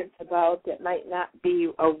parents about that might not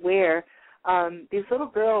be aware. These little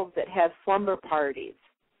girls that have slumber parties,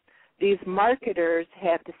 these marketers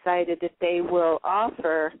have decided that they will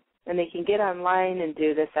offer, and they can get online and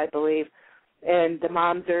do this, I believe, and the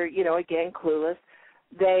moms are, again, clueless.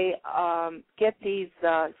 They get these,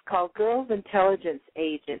 it's called Girls Intelligence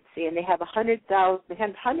Agency, and they have hundreds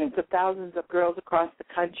of thousands of girls across the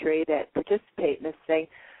country that participate in this thing,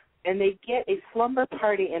 and they get a slumber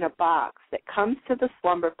party in a box that comes to the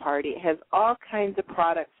slumber party. It has all kinds of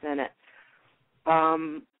products in it,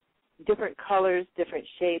 different colors, different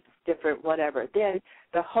shapes, different whatever. Then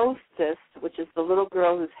the hostess, which is the little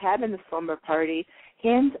girl who's having the slumber party,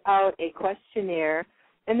 hands out a questionnaire,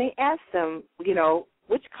 and they ask them,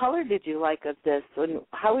 which color did you like of this, and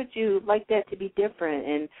how would you like that to be different,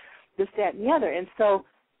 and this, that, and the other. And so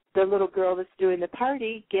the little girl that's doing the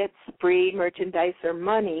party gets free merchandise or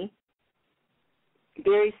money,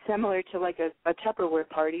 very similar to like a Tupperware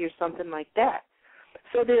party or something like that.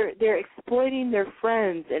 So they're exploiting their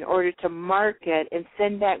friends in order to market and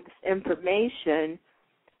send back this information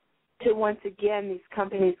to, once again, these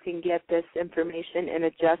companies can get this information and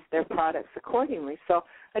adjust their products accordingly. So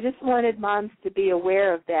I just wanted moms to be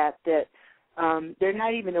aware of that they're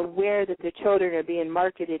not even aware that their children are being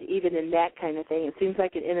marketed even in that kind of thing. It seems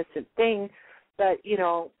like an innocent thing, but,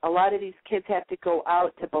 a lot of these kids have to go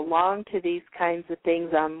out to belong to these kinds of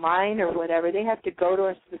things online or whatever. They have to go to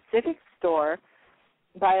a specific store,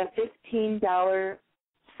 buy a $15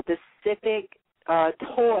 specific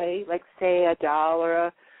toy, like say a doll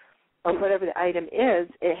or whatever the item is.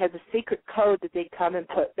 It has a secret code that they come and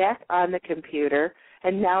put back on the computer,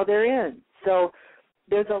 and now they're in. So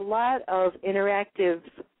there's a lot of interactive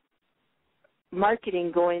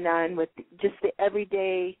marketing going on with just the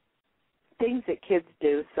everyday things that kids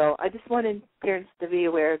do. So I just wanted parents to be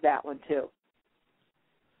aware of that one too.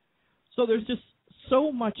 So there's just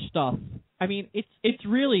so much stuff. I mean, it's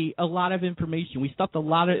really a lot of information. We stuffed a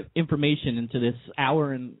lot of information into this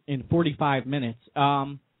hour and 45 minutes.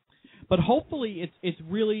 But hopefully it's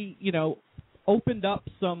really, opened up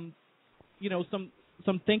some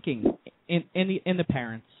thinking in the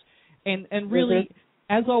parents. And really,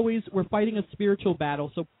 as always, we're fighting a spiritual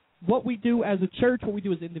battle. So what we do as a church, what we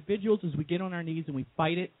do as individuals, is we get on our knees and we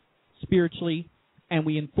fight it spiritually, and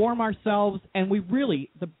we inform ourselves, and we really,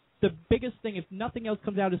 the biggest thing, if nothing else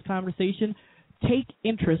comes out of this conversation, take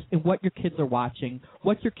interest in what your kids are watching,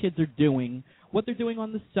 what your kids are doing, what they're doing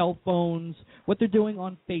on the cell phones, what they're doing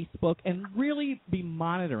on Facebook, and really be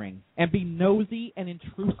monitoring and be nosy and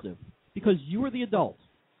intrusive, because you are the adult,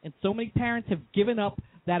 and so many parents have given up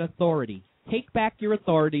that authority. Take back your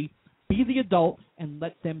authority, be the adult, and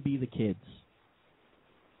let them be the kids.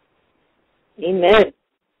 Amen.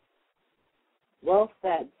 Well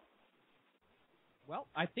said. Well,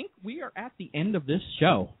 I think we are at the end of this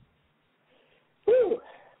show. Whew.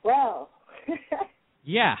 Wow.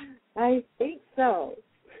 Yeah. I think so.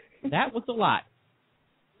 That was a lot.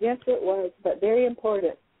 Yes, it was, but very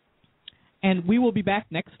important. And we will be back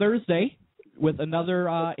next Thursday with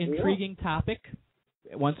another intriguing topic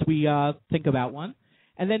once we think about one.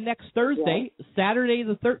 And then next Thursday, Saturday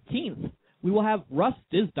the 13th, we will have Russ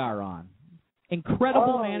Dizdar on.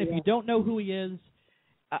 Incredible man. If you don't know who he is,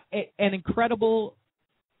 an incredible,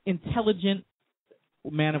 intelligent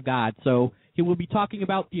man of God. So he will be talking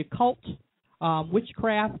about the occult,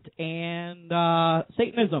 witchcraft, and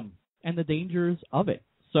Satanism and the dangers of it.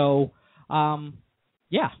 So, join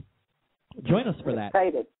us for that.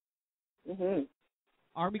 Excited. Mm-hmm.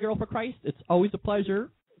 Armygirl4Christ, it's always a pleasure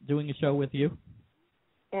doing a show with you.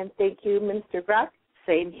 And thank you, Minister Grok.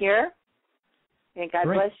 Same here. And God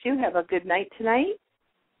bless you. Have a good night tonight.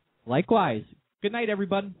 Likewise. Good night,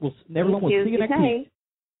 everyone. Everyone will see you next week.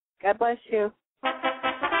 God bless you.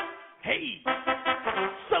 Hey,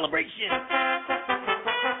 celebration.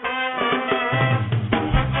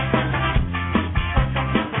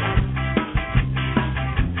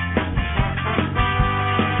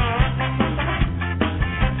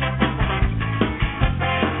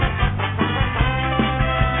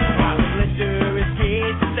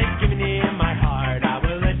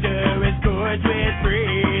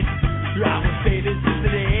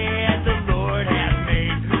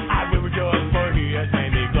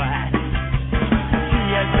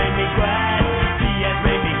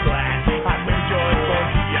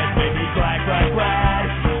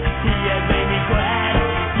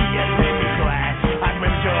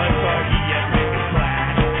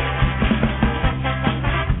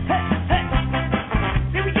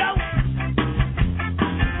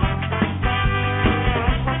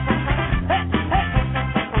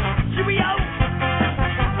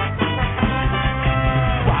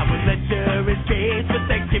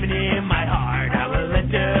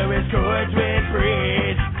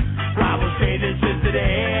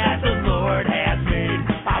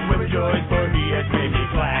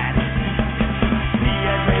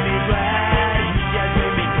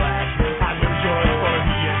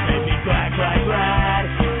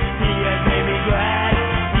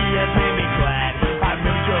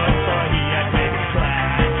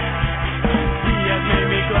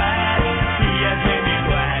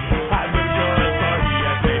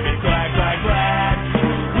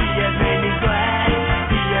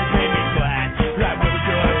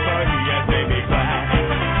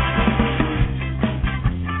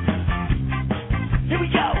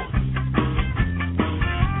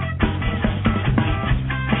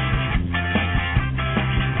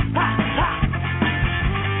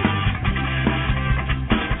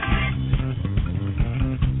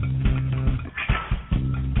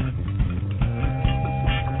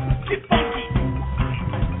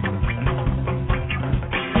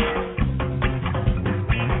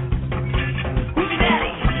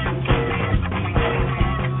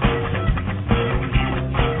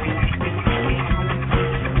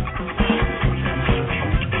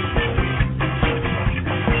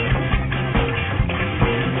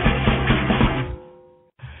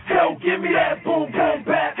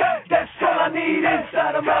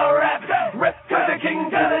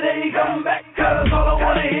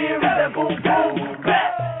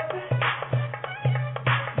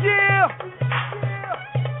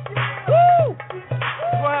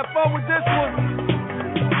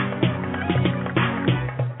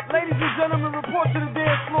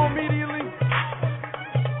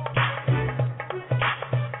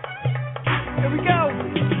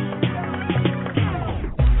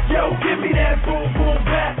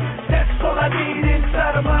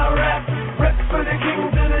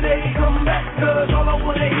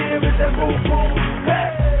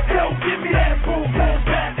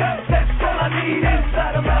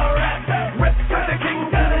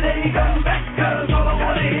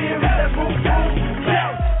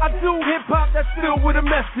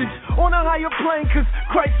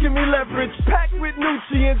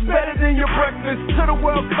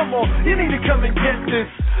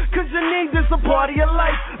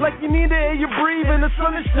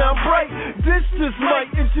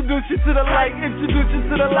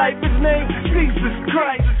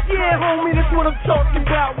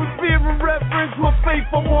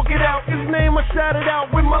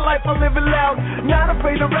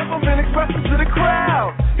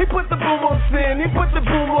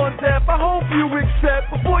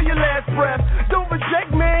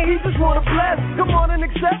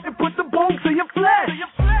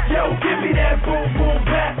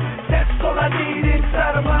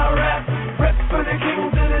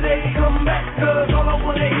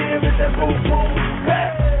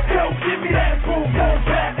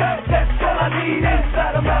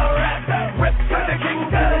 Inside of my rap.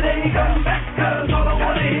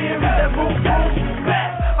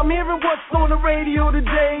 radio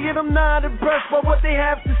today, and I'm not impressed by what they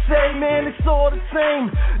have to say. Man, it's all the same,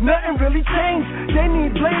 nothing really changed. They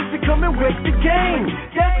need Blaze to come and wreck the game.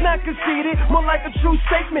 That's not conceited, more like a true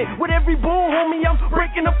statement. With every boom, homie, I'm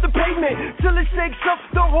breaking up the pavement till it shakes up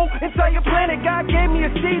the whole entire planet. God gave me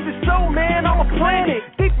a seed to sow, man, I'm a planet.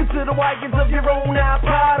 Deep into the wagons of your own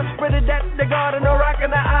iPod, I'm spreading that in the garden, or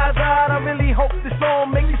rocking the eyes out. I really hope this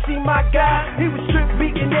song make you see my God. He was strip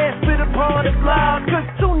beating ass, spit upon it loud, cause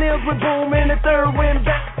 2 nails were boom and the third went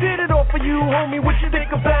back. Did it all for you, homie, what you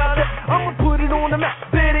think about it? I'ma put it on the map,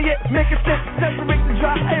 better yet, make it sense. Separate the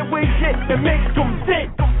dry airway shit and make them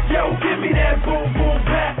think. Yo, give me that boom boom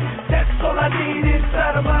back. That's all I need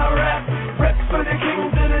inside of my rap. Rep for the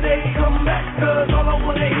kings of the day, come back, cause all I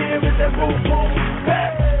wanna hear is that boom boom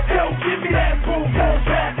back. Yo, give me that boom boom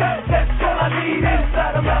back. That's all I need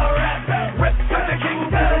inside of my rap. Rep for the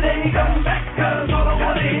kings of the day, come back, cause all I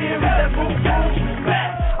wanna hear is that boom boom back.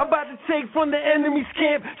 I'm about to take from the enemy's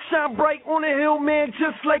camp, shine bright on the hill, man,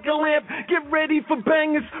 just like a lamp. Get ready for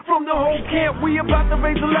bangers from the whole camp. We about to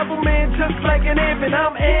raise the level, man, just like an amp, and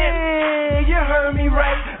I'm amped. You heard me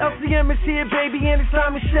right. LCM is here, baby, and it's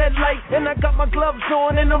time to shed light. And I got my gloves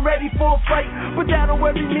on, and I'm ready for a fight. But that don't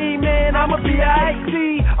worry me, man, I'ma be alright.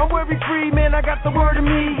 See, I'm worry free, man, I got the word of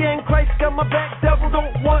me, and Christ got my back. Devil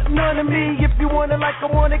don't want none of me. If you want it like I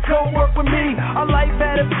want it, come work with me. Our life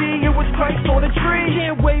had a fee, it was Christ on the tree.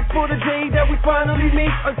 Can't wait for the day that we finally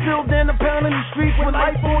meet. Until then, I'm pounding the streets with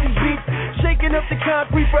life on these beats, shaking up the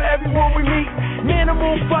concrete for everyone we meet. Man, I'm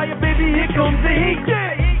on fire, baby, here comes the heat.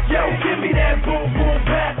 Yeah. Yo, give me that boom boom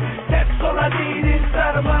back. That's all I need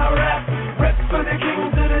inside of my rap. Rep for the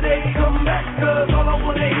kings of the day, come back, cause all I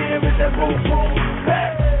wanna hear is that boom boom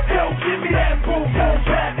back. Yo, give me that boom boom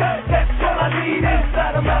back. That's all I need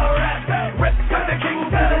inside of my rap. Rep for the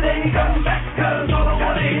kings of the day, come back, cause all I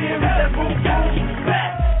wanna hear is that boom boom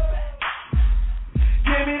back.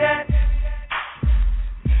 Give me that.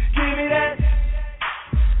 Give me that.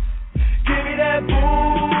 Give me that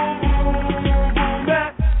boom boom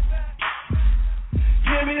back.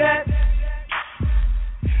 Give me that.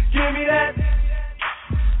 Give me that.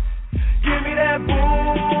 Give me that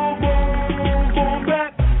boom boom boom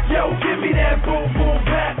back. Yo, give me that boom boom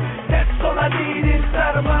back. That's all I need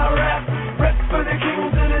inside of my rap. Rep for the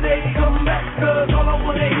kings of the day, come back, cause all I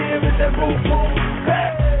wanna hear is that boom boom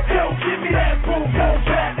back. Yo, give me that boom boom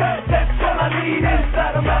back. That's all I need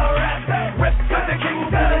inside of my rap. Rep for the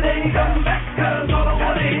kings of the day, come back, cause all I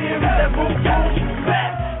wanna hear is that boom boom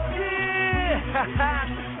back. Yeah,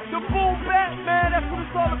 the boom back, man, that's what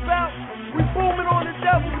it's all about. We booming on the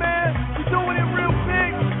devil, man. We doing it real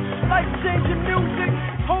big. Life-changing music,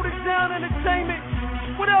 hold it down entertainment.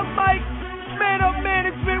 What up, Mike? Man up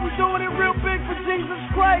management, we doing it real big for Jesus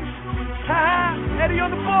Christ. Ha-ha, Eddie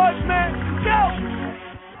on the boards, man. Go!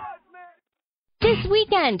 This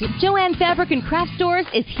weekend, Joann Fabric and Craft Stores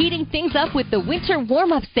is heating things up with the winter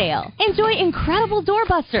warm-up sale. Enjoy incredible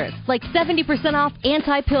doorbusters like 70% off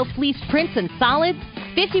anti-pill fleece prints and solids,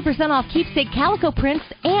 50% off keepsake calico prints,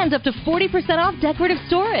 and up to 40% off decorative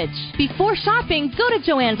storage. Before shopping, go to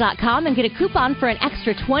Joann.com and get a coupon for an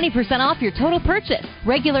extra 20% off your total purchase.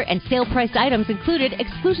 Regular and sale-priced items included,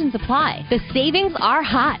 exclusions apply. The savings are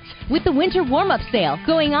hot with the winter warm-up sale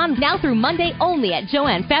going on now through Monday only at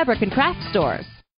Joann Fabric and Craft Stores.